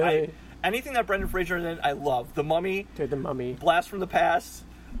Fraser. Really? Anything that Brendan Fraser is in, I love. The Mummy, Dude, the Mummy. Blast from the Past,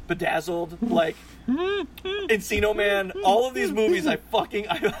 Bedazzled, like Encino Man. All of these movies, I fucking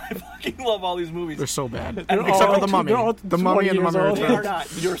love all these movies. They're so bad. They're Except all- for the Mummy. they're all The Mummy 20 and the years Mummy old. They Returns. are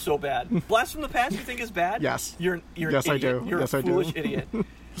not. You're so bad. Blast from the Past, you think is bad? Yes. You're an Yes, I idiot. do. You're Yes, a I do. foolish idiot.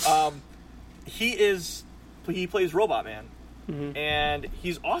 He plays Robot Man. And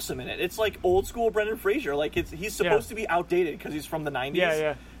he's awesome in it. It's like old school Brendan Fraser. Like he's supposed to be outdated because he's from the 90s.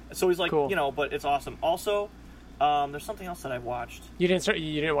 Yeah. So he's like, Cool. but it's awesome. Also, There's something else that I watched. You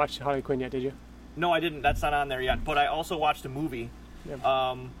didn't watch Harley Quinn yet, did you? No, I didn't. That's not on there yet. But I also watched a movie,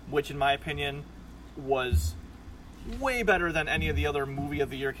 which in my opinion was way better than any of the other movie of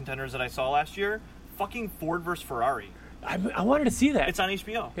the year contenders that I saw last year. Fucking Ford vs. Ferrari. I wanted to see that. It's on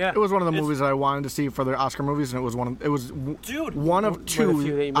HBO. Yeah. It was one of the movies that I wanted to see for the Oscar movies, and it was one of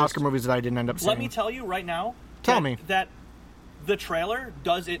two Oscar movies that I didn't end up seeing. Let me tell you right now. That the trailer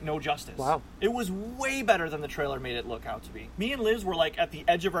does it no justice. Wow. It was way better than the trailer made it look out to be. Me and Liz were like at the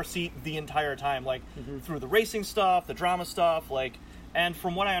edge of our seat the entire time, like through the racing stuff, the drama stuff, like, and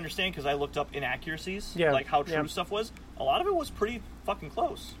from what I understand, because I looked up inaccuracies, like how true stuff was, a lot of it was pretty fucking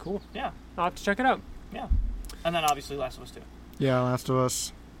close. Cool. Yeah. I'll have to check it out. Yeah. And then obviously Last of Us 2. Yeah, Last of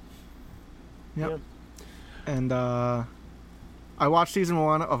Us. Yep. Yeah. And I watched season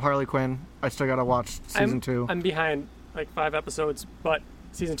 1 of Harley Quinn. I still gotta watch season 2. I'm behind like 5 episodes, but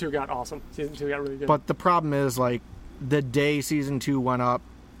season 2 got awesome. Season 2 got really good. But the problem is, like, the day season 2 went up,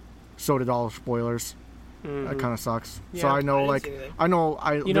 so did all the spoilers. That kind of sucks. Yeah. So I know,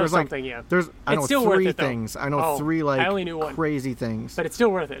 there's something, yeah. There's I know still 3 things. I know 3 like I only knew one. Crazy things. But it's still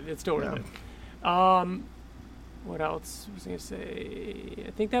worth it. It's still worth it. What else was I going to say?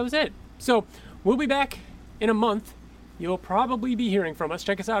 I think that was it. So we'll be back in a month. You'll probably be hearing from us.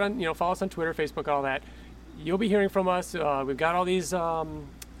 Check us out on, follow us on Twitter, Facebook, all that. You'll be hearing from us. We've got all these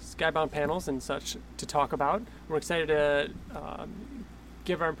Skybound panels and such to talk about. We're excited to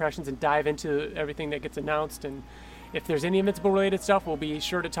give our impressions and dive into everything that gets announced. And if there's any Invincible-related stuff, we'll be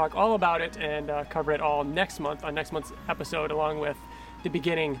sure to talk all about it and cover it all next month on next month's episode, along with the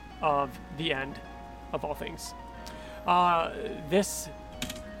beginning of the end of all things. This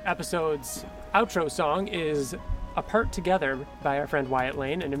episode's outro song is Apart Together by our friend Wyatt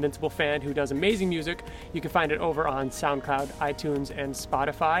Lane, an Invincible fan who does amazing music. You can find it over on SoundCloud, iTunes, and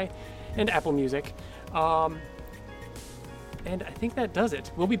Spotify, and Apple Music. And I think that does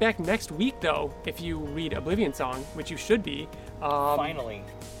it. We'll be back next week, though, if you read Oblivion Song, which you should be. Finally.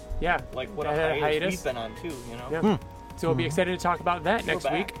 Yeah. Like what a hiatus we've been on, too, Yeah. So we'll be excited to talk about that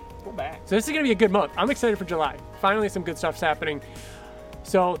next week. We're back. So this is going to be a good month. I'm excited for July. Finally, some good stuff's happening.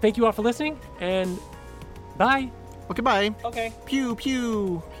 So thank you all for listening, and bye. Okay, bye. Okay. Pew,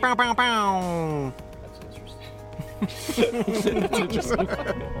 pew. Bow, bow, bow. That's interesting. That's interesting.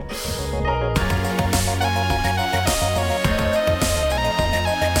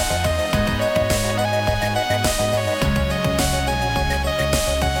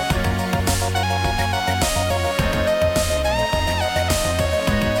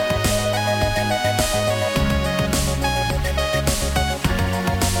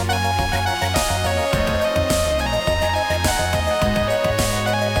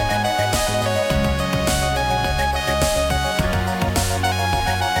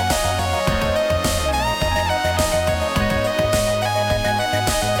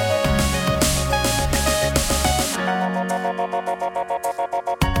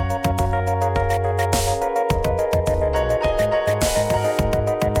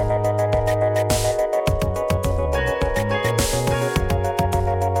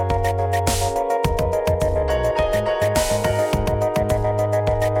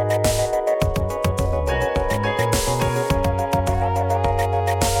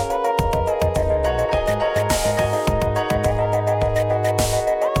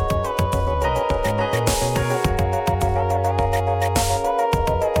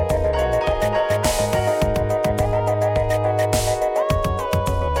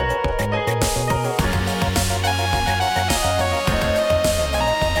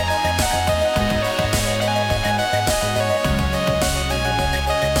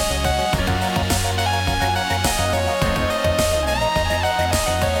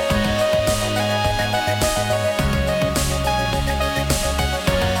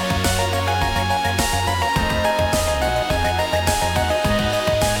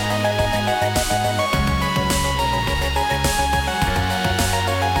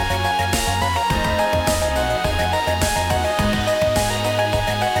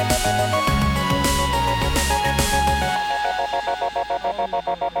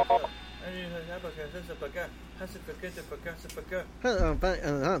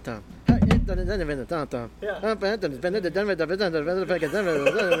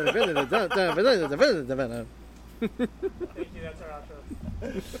 Thank you, that's our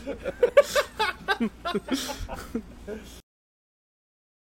outro.